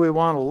only do we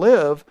want to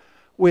live,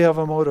 we have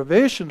a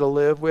motivation to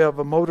live, we have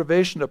a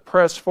motivation to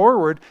press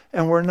forward,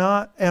 and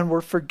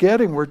we're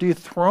forgetting, we're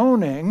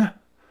dethroning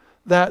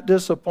that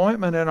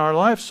disappointment in our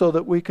life so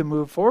that we can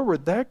move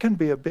forward. That can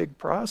be a big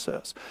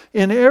process.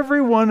 In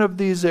every one of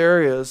these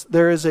areas,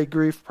 there is a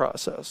grief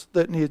process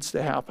that needs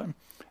to happen.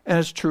 And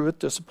it's true with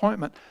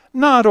disappointment.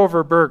 Not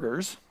over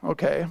burgers,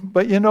 okay?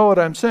 But you know what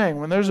I'm saying.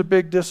 When there's a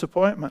big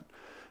disappointment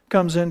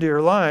comes into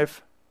your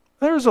life,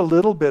 there's a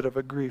little bit of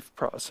a grief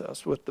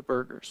process with the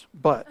burgers.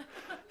 But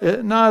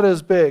not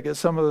as big as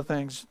some of the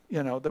things,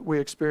 that we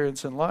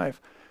experience in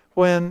life.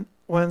 When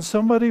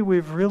somebody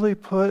we've really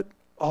put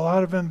a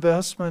lot of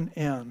investment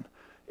in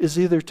is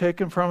either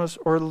taken from us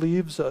or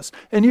leaves us.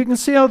 And you can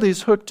see how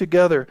these hook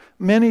together.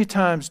 Many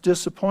times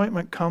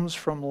disappointment comes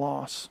from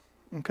loss,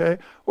 okay?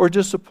 Or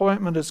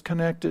disappointment is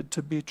connected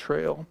to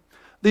betrayal.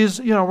 These,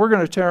 we're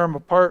going to tear them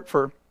apart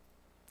for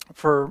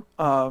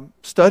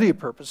study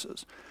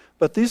purposes.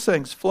 But these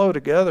things flow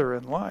together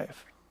in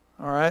life,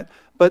 all right?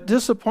 But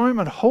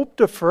disappointment, hope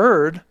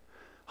deferred,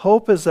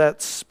 hope is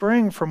that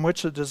spring from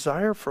which a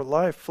desire for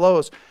life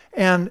flows.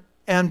 And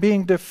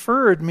being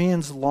deferred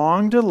means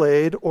long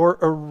delayed or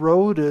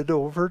eroded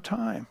over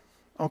time.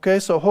 Okay,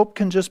 so hope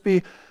can just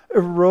be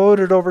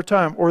eroded over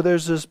time, or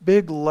there's this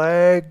big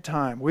lag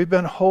time. We've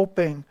been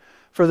hoping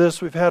for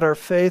this. We've had our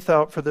faith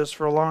out for this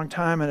for a long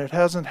time, and it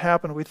hasn't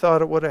happened. We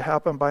thought it would have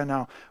happened by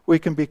now. We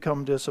can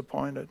become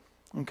disappointed.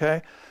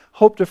 Okay?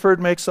 Hope deferred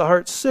makes the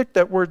heart sick.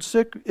 That word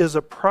sick is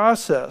a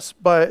process.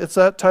 It's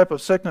that type of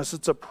sickness.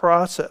 It's a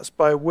process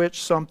by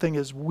which something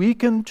is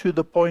weakened to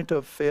the point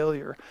of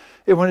failure.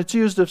 And when it's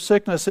used of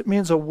sickness, it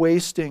means a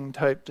wasting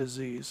type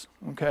disease.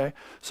 Okay?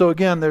 So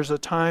again, there's a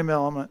time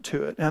element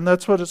to it. And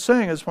that's what it's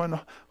saying is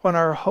when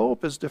our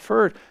hope is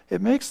deferred,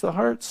 it makes the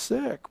heart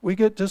sick. We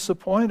get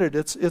disappointed.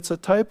 It's a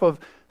type of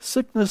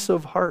sickness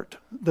of heart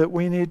that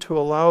we need to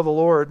allow the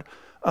Lord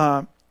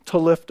to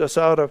lift us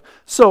out of.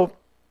 So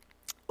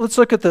let's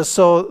look at this.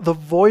 So the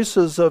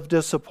voices of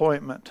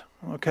disappointment,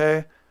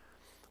 okay?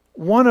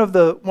 One of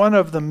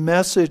the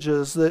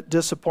messages that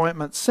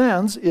disappointment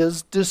sends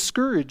is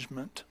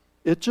discouragement.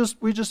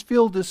 We just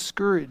feel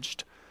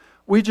discouraged.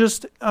 We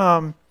just,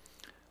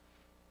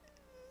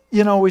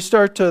 we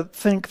start to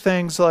think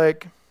things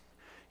like,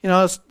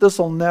 this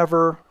will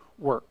never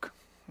work,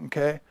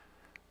 okay?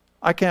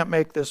 I can't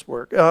make this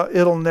work.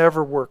 It'll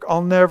never work.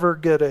 I'll never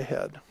get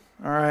ahead,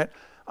 all right?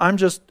 I'm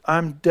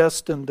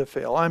destined to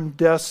fail. I'm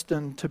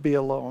destined to be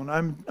alone.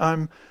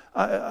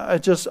 I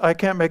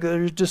can't make it.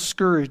 You're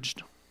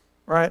discouraged,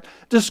 right?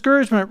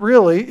 Discouragement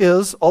really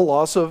is a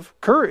loss of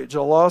courage,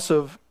 a loss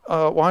of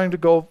wanting to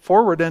go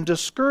forward. And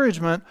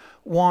discouragement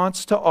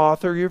wants to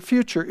author your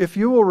future. If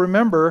you will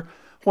remember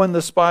when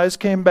the spies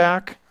came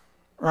back,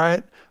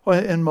 right?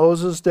 In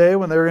Moses' day,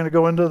 when they were going to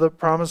go into the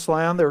promised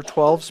land, there were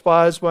 12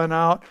 spies went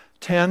out.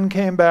 10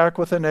 came back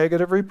with a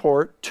negative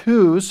report.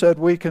 2 said,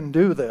 we can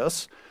do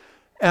this.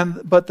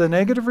 But the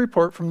negative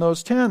report from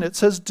those 10, it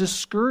says,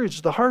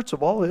 discouraged the hearts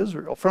of all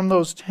Israel. From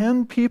those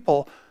 10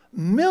 people,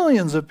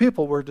 millions of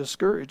people were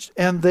discouraged,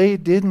 and they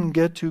didn't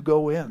get to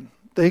go in.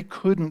 They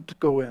couldn't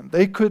go in.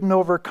 They couldn't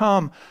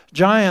overcome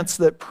giants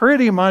that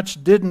pretty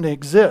much didn't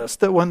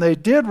exist, that when they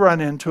did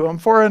run into them,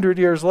 400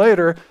 years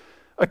later,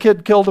 a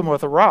kid killed them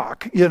with a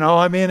rock.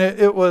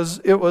 It was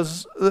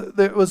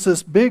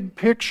this big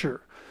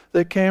picture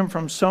that came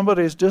from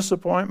somebody's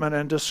disappointment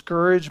and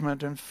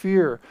discouragement and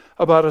fear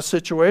about a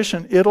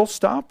situation. It'll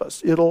stop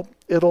us. It'll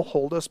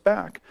hold us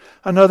back.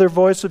 Another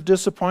voice of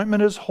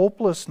disappointment is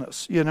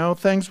hopelessness.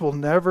 Things will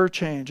never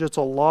change. It's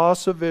a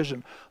loss of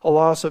vision, a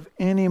loss of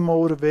any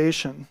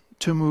motivation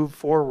to move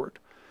forward.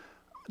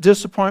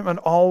 Disappointment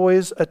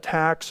always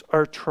attacks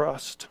our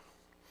trust.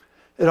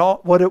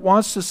 What it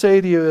wants to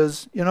say to you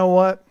is, you know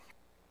what?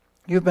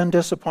 You've been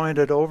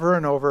disappointed over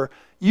and over.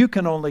 You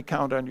can only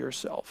count on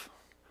yourself.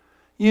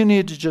 You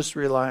need to just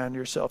rely on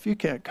yourself. You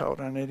can't count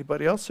on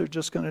anybody else. They're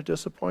just going to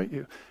disappoint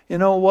you. You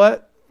know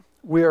what?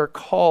 We are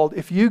called,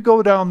 if you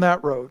go down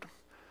that road,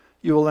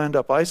 you will end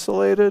up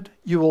isolated.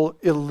 You will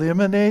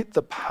eliminate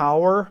the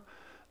power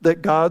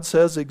that God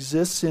says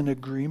exists in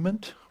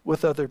agreement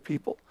with other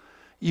people.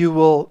 You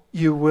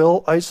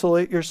will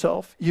isolate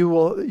yourself. You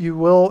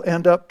will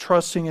end up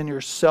trusting in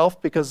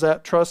yourself, because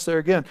that trust there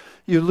again,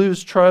 you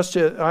lose trust.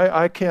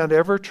 I can't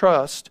ever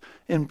trust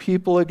in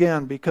people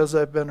again because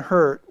I've been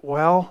hurt.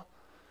 Well,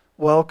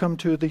 welcome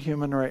to the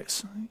human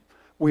race.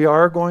 We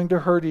are going to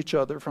hurt each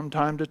other from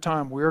time to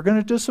time. We are going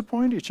to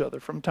disappoint each other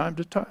from time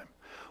to time.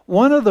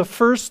 One of the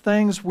first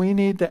things we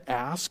need to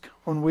ask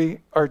when we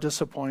are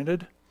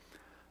disappointed,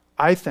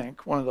 I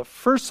think one of the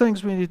first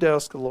things we need to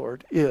ask the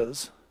Lord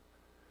is,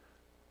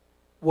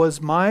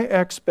 was my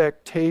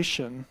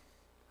expectation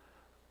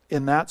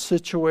in that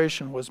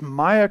situation, was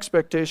my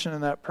expectation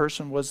in that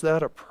person, was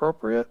that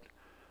appropriate,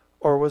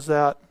 or was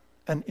that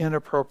an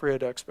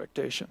inappropriate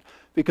expectation?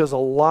 Because a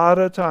lot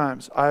of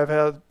times, I've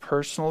had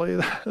personally,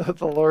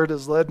 the Lord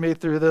has led me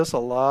through this a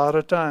lot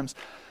of times.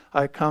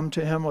 I come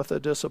to him with a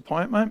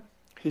disappointment.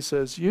 He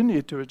says, you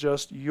need to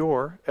adjust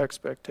your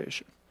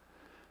expectation.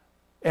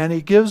 And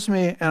he gives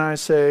me,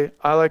 and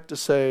I like to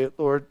say,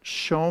 Lord,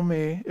 show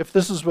me, if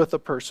this is with a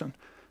person,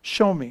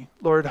 show me,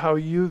 Lord, how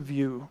you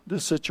view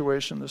this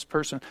situation, this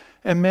person.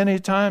 And many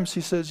times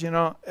he says,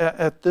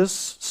 at this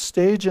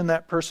stage in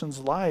that person's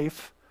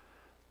life,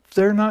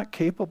 they're not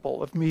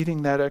capable of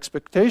meeting that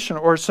expectation.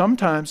 Or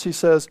sometimes he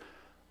says,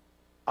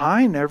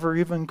 I never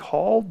even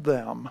called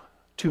them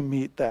to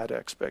meet that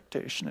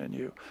expectation in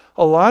you.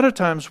 A lot of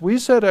times we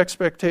set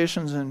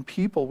expectations in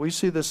people. We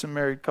see this in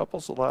married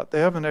couples a lot. They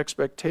have an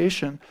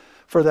expectation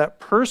for that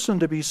person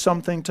to be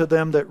something to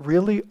them that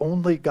really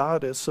only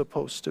God is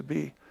supposed to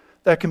be.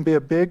 That can be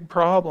a big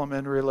problem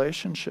in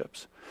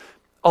relationships.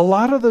 A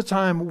lot of the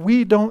time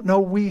we don't know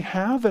we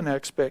have an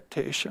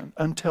expectation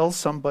until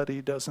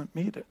somebody doesn't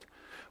meet it.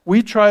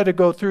 We try to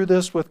go through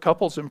this with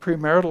couples in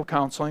premarital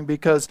counseling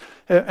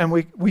and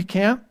we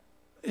can't,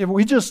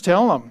 we just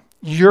tell them,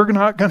 you're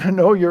not going to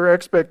know your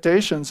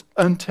expectations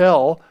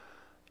until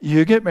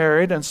you get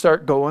married and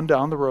start going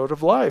down the road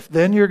of life.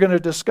 Then you're going to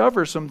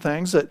discover some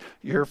things that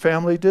your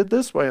family did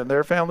this way and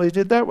their family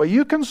did that way.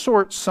 You can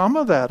sort some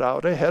of that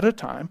out ahead of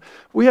time.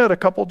 We had a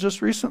couple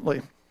just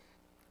recently.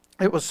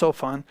 It was so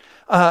fun.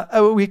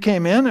 We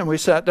came in and we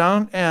sat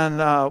down, and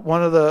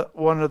one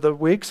of the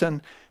weeks,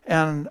 and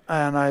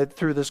I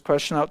threw this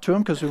question out to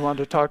him because we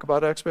wanted to talk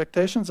about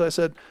expectations. I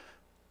said,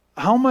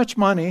 how much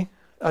money?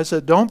 I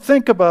said, don't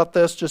think about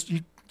this.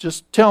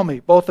 Just tell me,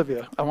 both of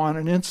you. I want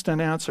an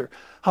instant answer.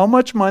 How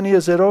much money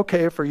is it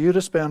okay for you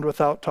to spend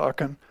without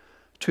talking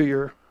to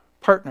your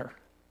partner?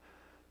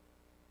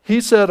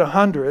 He said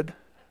 100.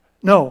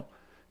 No,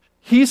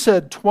 he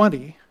said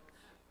 20.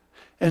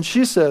 And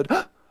she said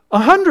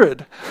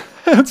 100.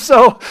 And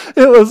so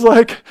it was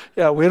like,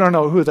 we don't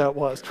know who that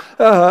was.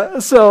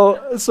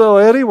 So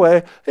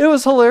anyway, it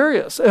was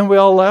hilarious. And we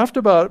all laughed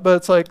about it. But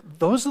it's like,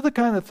 those are the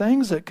kind of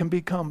things that can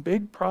become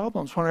big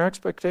problems when our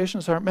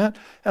expectations aren't met.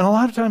 And a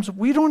lot of times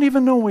we don't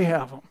even know we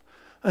have them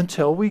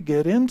until we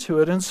get into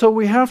it. And so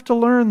we have to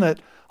learn that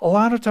a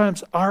lot of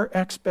times our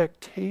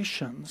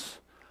expectations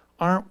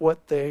aren't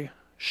what they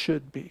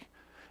should be.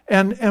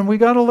 And we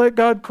got to let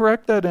God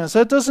correct that in us.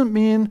 That doesn't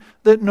mean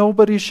that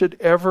nobody should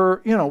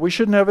ever, we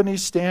shouldn't have any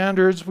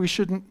standards. We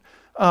shouldn't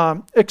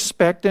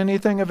expect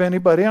anything of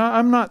anybody.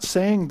 I'm not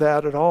saying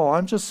that at all.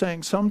 I'm just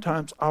saying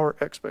sometimes our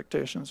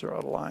expectations are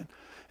out of line.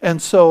 And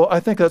so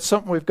I think that's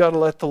something we've got to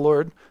let the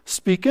Lord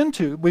speak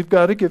into. We've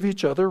got to give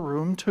each other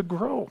room to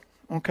grow,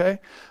 okay?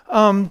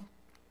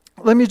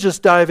 Let me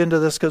just dive into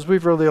this because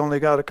we've really only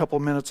got a couple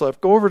minutes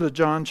left. Go over to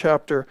John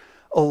chapter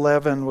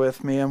 11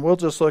 with me, and we'll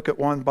just look at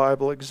one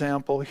Bible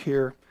example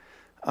here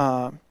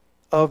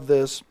of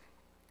this.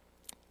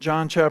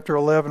 John chapter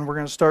 11, we're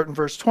going to start in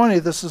verse 20.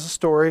 This is a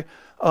story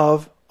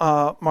of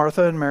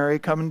Martha and Mary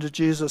coming to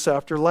Jesus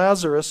after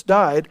Lazarus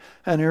died.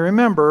 And you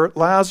remember,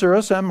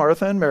 Lazarus and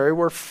Martha and Mary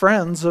were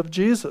friends of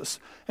Jesus.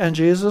 And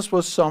Jesus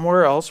was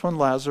somewhere else when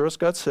Lazarus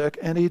got sick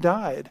and he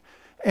died.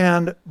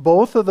 And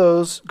both of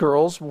those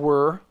girls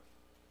were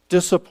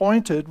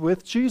disappointed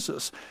with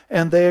Jesus.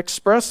 And they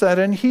expressed that,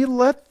 and he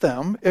let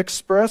them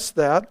express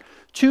that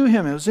to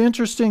him. It was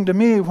interesting to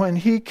me when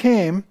he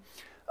came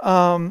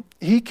to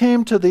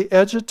the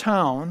edge of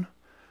town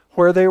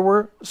where they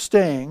were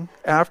staying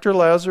after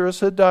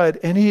Lazarus had died,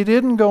 and he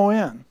didn't go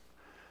in.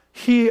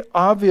 He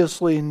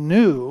obviously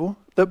knew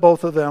that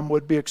both of them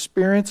would be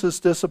experiencing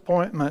this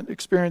disappointment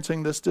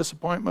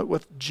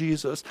with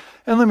Jesus.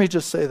 And let me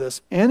just say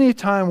this.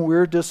 Anytime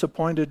we're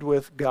disappointed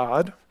with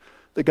God,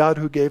 the God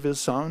who gave his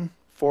son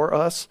for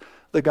us,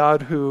 the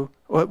God who,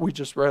 we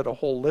just read a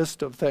whole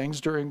list of things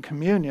during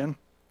communion,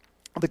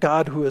 the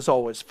God who is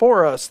always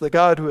for us, the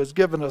God who has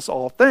given us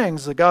all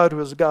things, the God who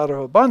is a God of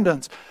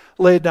abundance,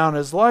 laid down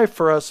his life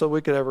for us so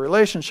we could have a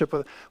relationship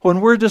with him. When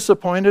we're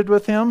disappointed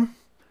with him,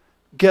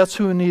 guess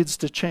who needs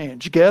to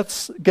change?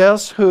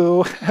 Guess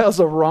who has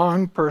a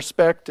wrong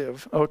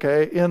perspective,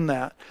 okay, in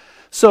that.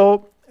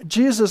 So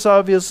Jesus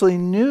obviously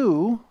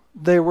knew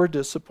they were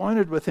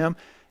disappointed with him,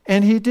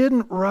 and he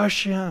didn't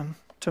rush in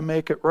to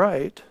make it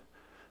right,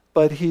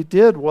 but he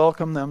did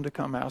welcome them to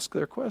come ask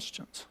their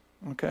questions.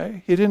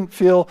 Okay? He didn't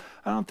feel,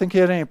 I don't think he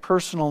had any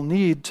personal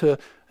need to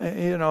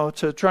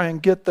try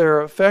and get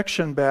their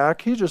affection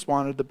back. He just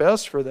wanted the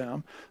best for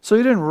them. So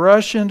he didn't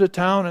rush into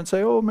town and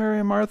say, "Oh, Mary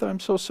and Martha, I'm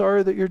so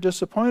sorry that you're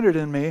disappointed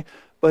in me."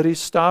 But he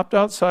stopped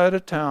outside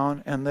of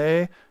town, and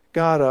they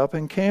got up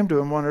and came to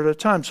him one at a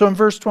time. So in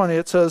verse 20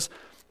 it says,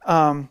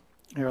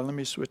 here, let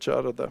me switch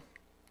out of the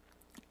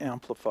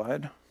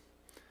Amplified.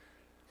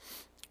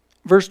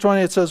 Verse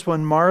 20, it says,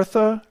 "When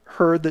Martha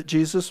heard that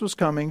Jesus was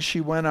coming,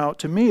 she went out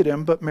to meet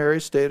him, but Mary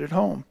stayed at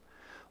home.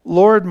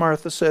 'Lord,'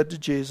 Martha said to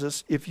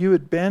Jesus, 'if you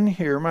had been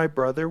here, my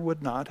brother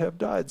would not have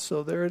died.'"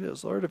 So there it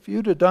is. "Lord, if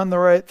you'd have done the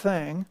right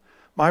thing,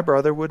 my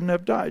brother wouldn't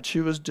have died."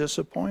 She was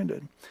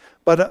disappointed.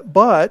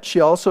 But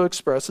she also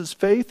expresses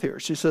faith here.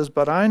 She says,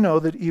 "But I know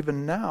that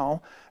even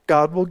now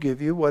God will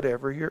give you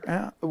whatever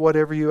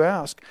you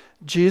ask."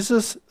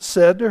 Jesus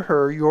said to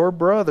her, "Your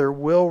brother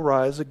will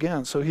rise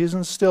again." So he's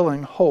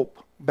instilling hope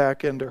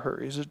back into her.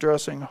 He's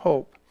addressing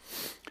hope.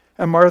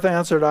 And Martha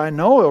answered, "I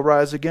know he'll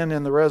rise again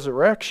in the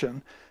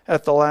resurrection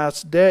at the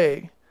last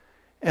day."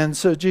 And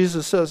so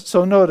Jesus says,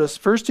 so notice,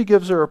 first he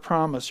gives her a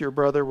promise, your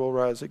brother will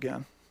rise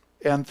again.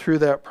 And through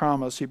that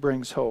promise, he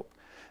brings hope.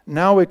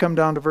 Now we come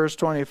down to verse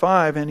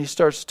 25, and he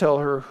starts to tell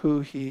her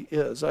who he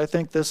is. I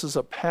think this is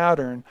a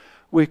pattern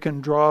we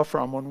can draw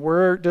from. When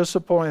we're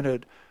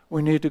disappointed,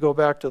 we need to go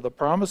back to the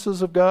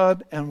promises of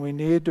God, and we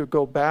need to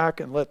go back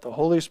and let the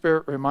Holy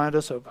Spirit remind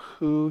us of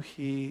who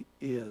he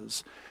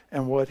is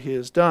and what he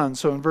has done.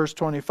 So in verse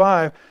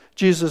 25,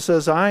 Jesus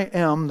says, "I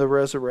am the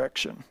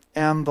resurrection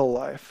and the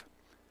life.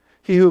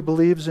 He who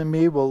believes in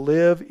me will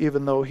live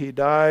even though he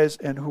dies,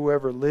 and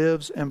whoever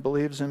lives and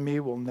believes in me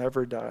will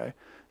never die.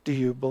 Do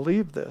you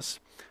believe this?"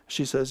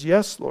 She says,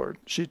 "Yes, Lord."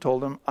 She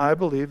told him, "I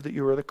believe that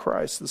you are the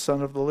Christ, the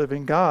Son of the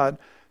living God,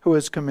 who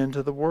has come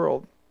into the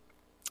world."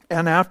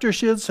 And after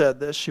she had said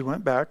this, she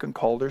went back and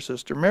called her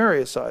sister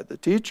Mary aside. "The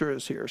teacher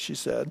is here," she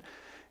said,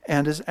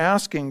 "and is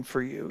asking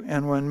for you."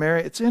 And when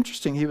Mary, it's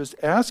interesting, he was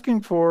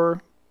asking for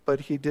her,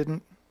 but he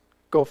didn't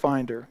go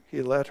find her.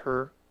 He let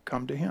her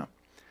come to him.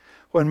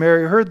 When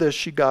Mary heard this,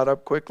 she got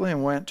up quickly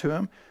and went to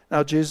him.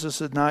 Now Jesus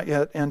had not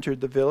yet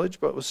entered the village,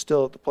 but was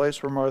still at the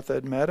place where Martha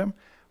had met him.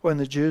 When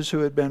the Jews who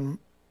had been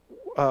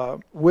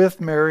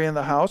with Mary in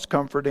the house,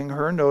 comforting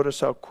her, notice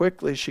how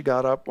quickly she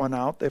got up, went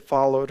out. They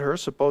followed her,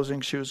 supposing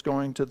she was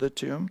going to the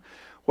tomb.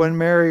 When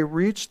Mary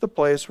reached the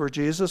place where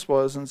Jesus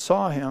was and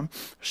saw him,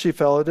 she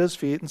fell at his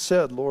feet and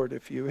said, "Lord,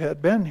 if you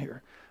had been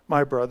here,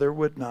 my brother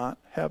would not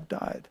have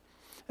died."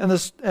 And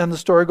the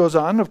story goes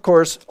on. Of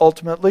course,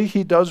 ultimately,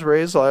 he does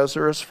raise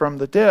Lazarus from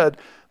the dead.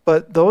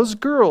 But those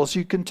girls,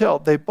 you can tell,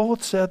 they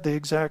both said the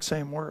exact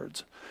same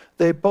words.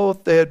 They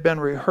had been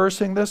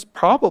rehearsing this,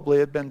 probably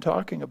had been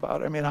talking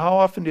about it. I mean, how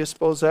often do you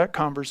suppose that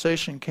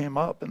conversation came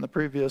up in the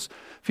previous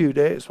few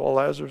days? Well,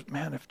 Lazarus,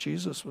 man, if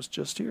Jesus was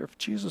just here,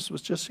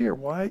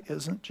 why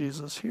isn't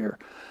Jesus here?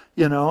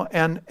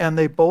 And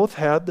they both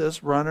had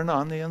this running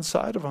on the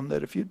inside of them,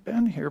 that if you'd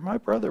been here, my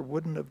brother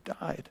wouldn't have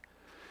died.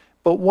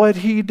 But what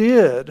he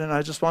did, and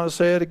I just want to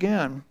say it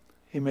again,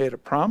 he made a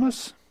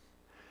promise,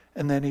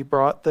 and then he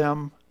brought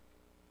them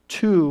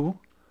to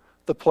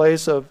the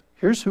place of,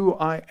 here's who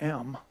I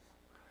am.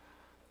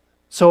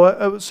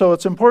 So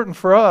it's important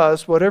for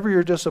us, whatever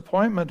your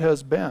disappointment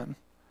has been,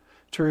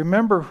 to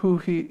remember who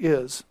he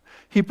is.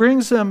 He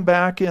brings them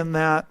back in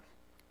that,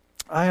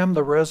 I am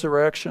the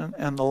resurrection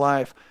and the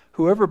life.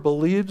 Whoever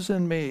believes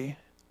in me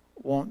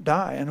won't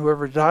die, and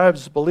whoever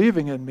dies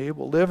believing in me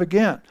will live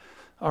again.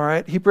 All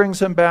right? He brings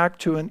them back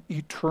to an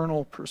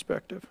eternal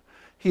perspective.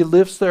 He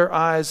lifts their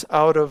eyes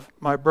out of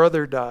my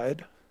brother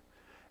died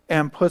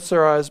and puts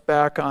their eyes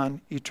back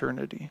on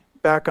eternity,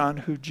 back on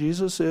who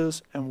Jesus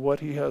is and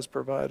what he has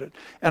provided.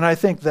 And I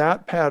think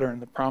that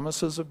pattern, the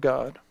promises of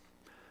God,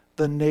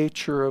 the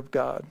nature of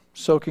God,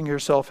 soaking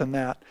yourself in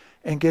that,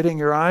 and getting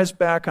your eyes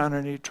back on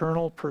an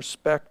eternal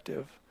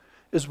perspective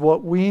is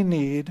what we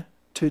need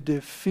to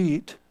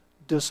defeat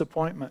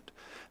disappointment.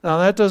 Now,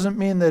 that doesn't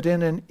mean that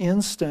in an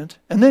instant,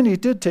 and then he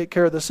did take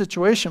care of the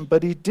situation,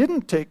 but he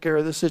didn't take care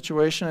of the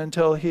situation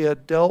until he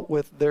had dealt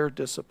with their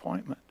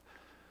disappointment.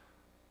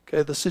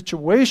 Okay, the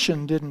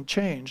situation didn't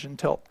change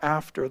until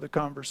after the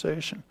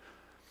conversation.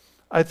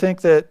 I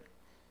think that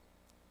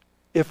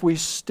if we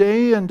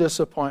stay in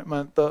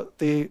disappointment,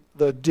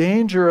 the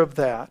danger of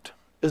that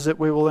is that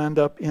we will end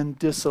up in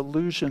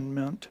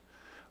disillusionment,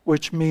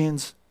 which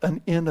means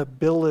an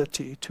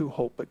inability to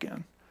hope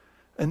again,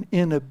 an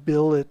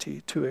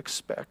inability to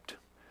expect.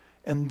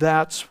 And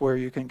that's where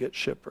you can get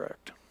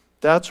shipwrecked.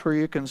 That's where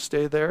you can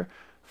stay there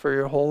for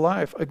your whole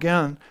life.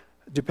 Again,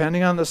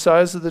 depending on the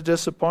size of the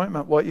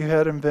disappointment, what you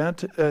had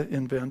invested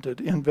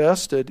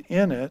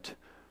in it,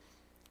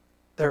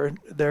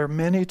 there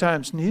many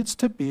times needs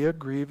to be a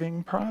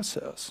grieving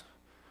process.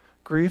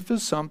 Grief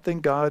is something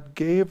God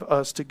gave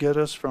us to get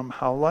us from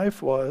how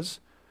life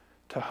was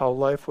to how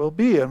life will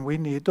be, and we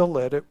need to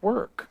let it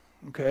work,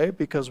 okay?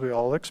 Because we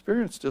all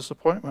experience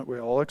disappointment.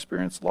 We all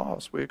experience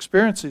loss. We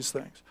experience these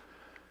things.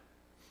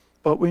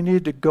 But we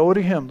need to go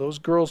to him. Those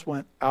girls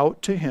went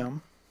out to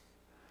him.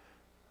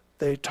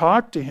 They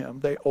talked to him.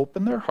 They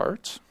opened their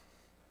hearts,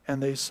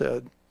 and they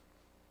said,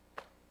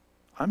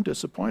 I'm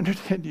disappointed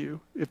in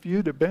you. If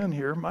you'd have been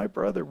here, my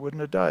brother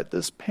wouldn't have died.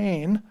 This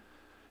pain,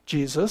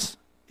 Jesus,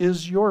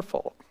 is your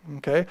fault.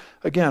 Okay?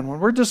 Again, when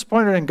we're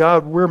disappointed in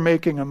God, we're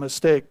making a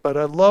mistake. But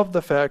I love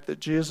the fact that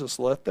Jesus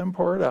let them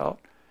pour it out,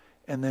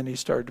 and then he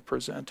started to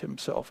present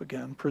himself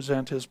again,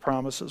 present his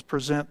promises,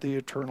 present the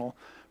eternal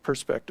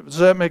perspective. Does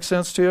that make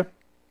sense to you?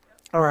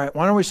 All right,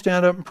 why don't we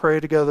stand up and pray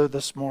together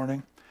this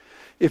morning?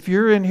 If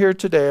you're in here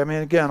today, I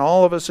mean, again,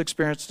 all of us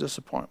experience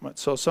disappointment.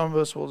 So some of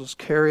us will just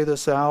carry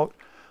this out.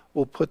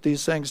 We'll put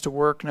these things to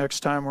work next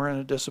time we're in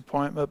a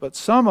disappointment. But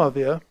some of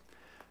you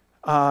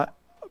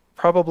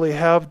probably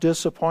have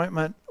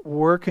disappointment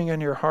working in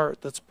your heart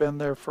that's been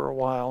there for a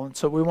while. And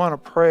so we want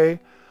to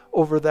pray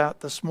over that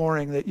this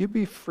morning, that you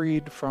be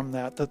freed from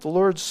that the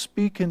Lord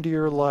speak into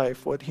your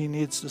life what he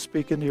needs to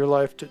speak into your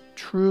life to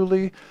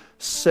truly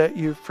set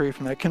you free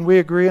from that. Can we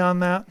agree on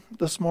that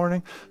this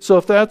morning? So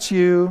if that's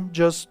you,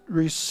 just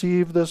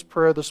receive this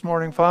prayer this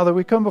morning. Father,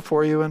 we come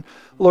before you, and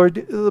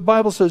Lord, the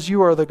Bible says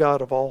you are the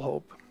God of all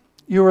hope.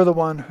 You are the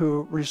one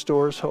who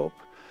restores hope.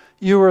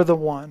 You are the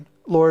one,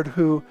 Lord,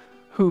 who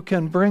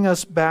can bring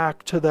us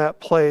back to that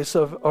place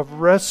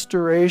of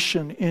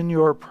restoration in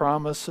your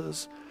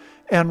promises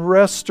and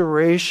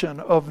restoration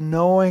of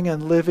knowing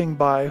and living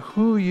by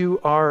who you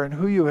are and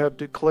who you have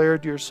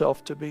declared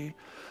yourself to be.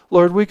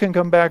 Lord, we can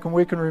come back and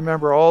we can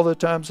remember all the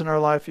times in our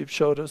life you've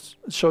showed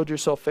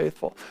yourself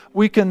faithful.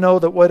 We can know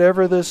that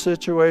whatever this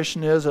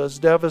situation is, as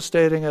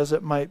devastating as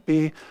it might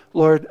be,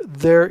 Lord,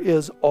 there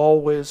is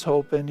always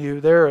hope in you.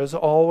 There is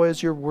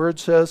always, your word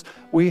says,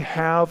 we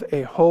have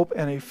a hope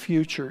and a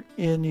future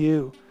in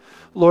you.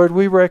 Lord,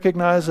 we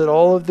recognize that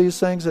all of these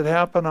things that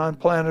happen on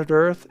planet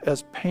Earth,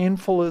 as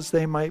painful as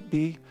they might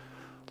be,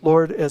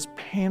 Lord, as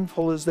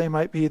painful as they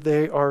might be,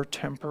 they are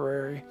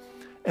temporary.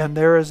 And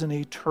there is an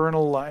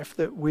eternal life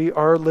that we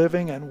are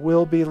living and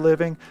will be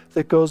living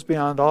that goes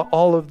beyond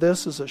all of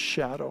this is a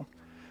shadow.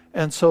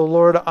 And so,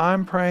 Lord,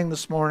 I'm praying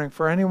this morning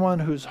for anyone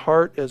whose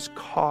heart is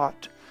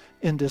caught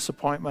in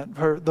disappointment,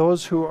 for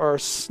those who are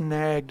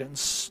snagged and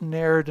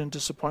snared in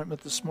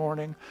disappointment this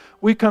morning.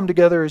 We come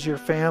together as your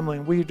family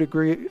and we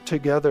agree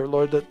together,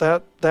 Lord,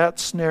 that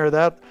snare,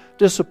 that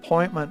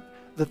disappointment,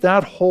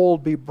 that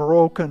hold be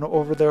broken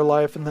over their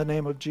life in the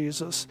name of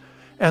Jesus.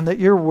 And that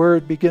your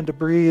word begin to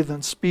breathe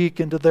and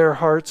speak into their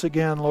hearts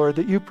again, Lord,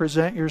 that you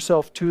present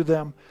yourself to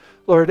them,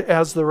 Lord,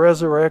 as the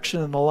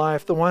resurrection and the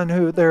life, the one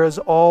who there is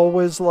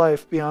always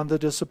life beyond the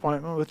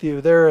disappointment with you.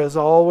 There is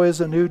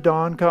always a new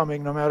dawn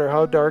coming, no matter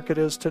how dark it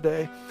is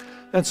today.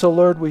 And so,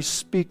 Lord, we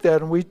speak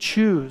that and we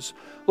choose,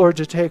 Lord,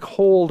 to take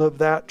hold of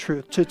that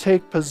truth, to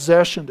take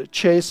possession, to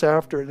chase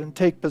after it and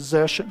take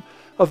possession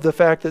of the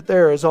fact that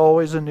there is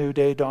always a new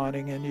day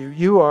dawning in you.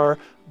 You are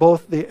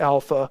both the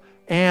Alpha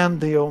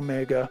and the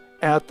Omega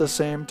at the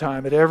same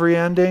time. At every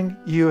ending,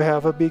 you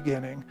have a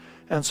beginning.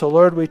 And so,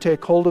 Lord, we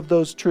take hold of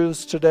those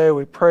truths today.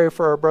 We pray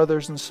for our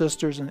brothers and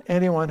sisters and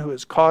anyone who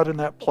is caught in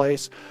that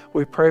place.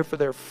 We pray for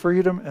their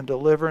freedom and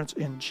deliverance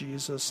in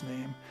Jesus'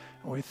 name.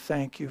 And we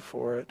thank you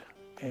for it.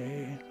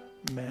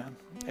 Amen.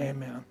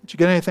 Amen. Did you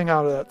get anything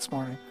out of that this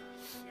morning?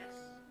 Yes.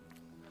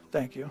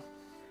 Thank you.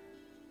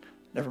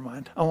 Never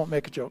mind. I won't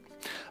make a joke.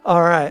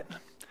 All right.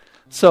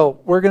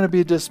 So we're going to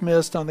be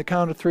dismissed on the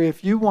count of 3.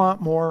 If you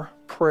want more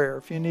prayer,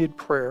 if you need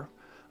prayer,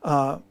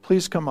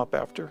 please come up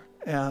after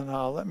and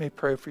let me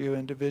pray for you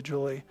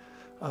individually.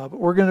 But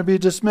we're going to be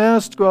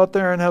dismissed. Go out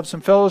there and have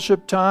some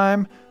fellowship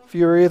time. If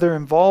you're either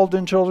involved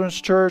in children's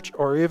church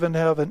or even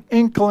have an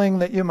inkling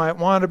that you might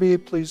want to be,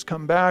 please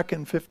come back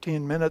in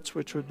 15 minutes,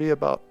 which would be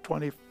about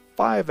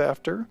 25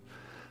 after,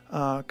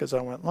 because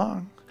I went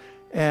long.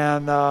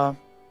 And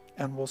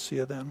we'll see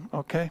you then,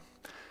 okay?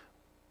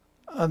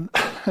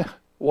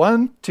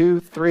 1, 2,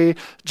 3.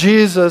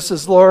 Jesus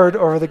is Lord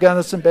over the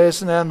Gunnison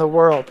Basin and the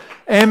world.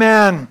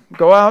 Amen.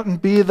 Go out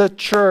and be the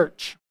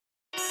church.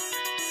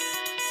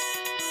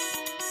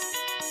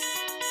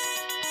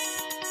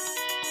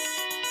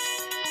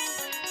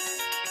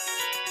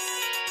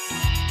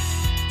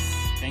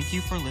 Thank you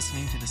for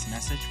listening to this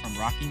message from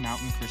Rocky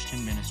Mountain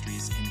Christian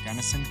Ministries in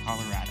Gunnison,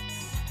 Colorado.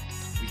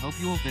 We hope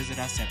you will visit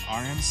us at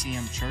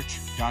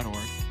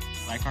rmcmchurch.org,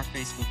 like our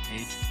Facebook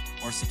page,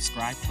 or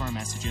subscribe to our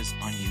messages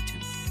on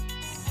YouTube.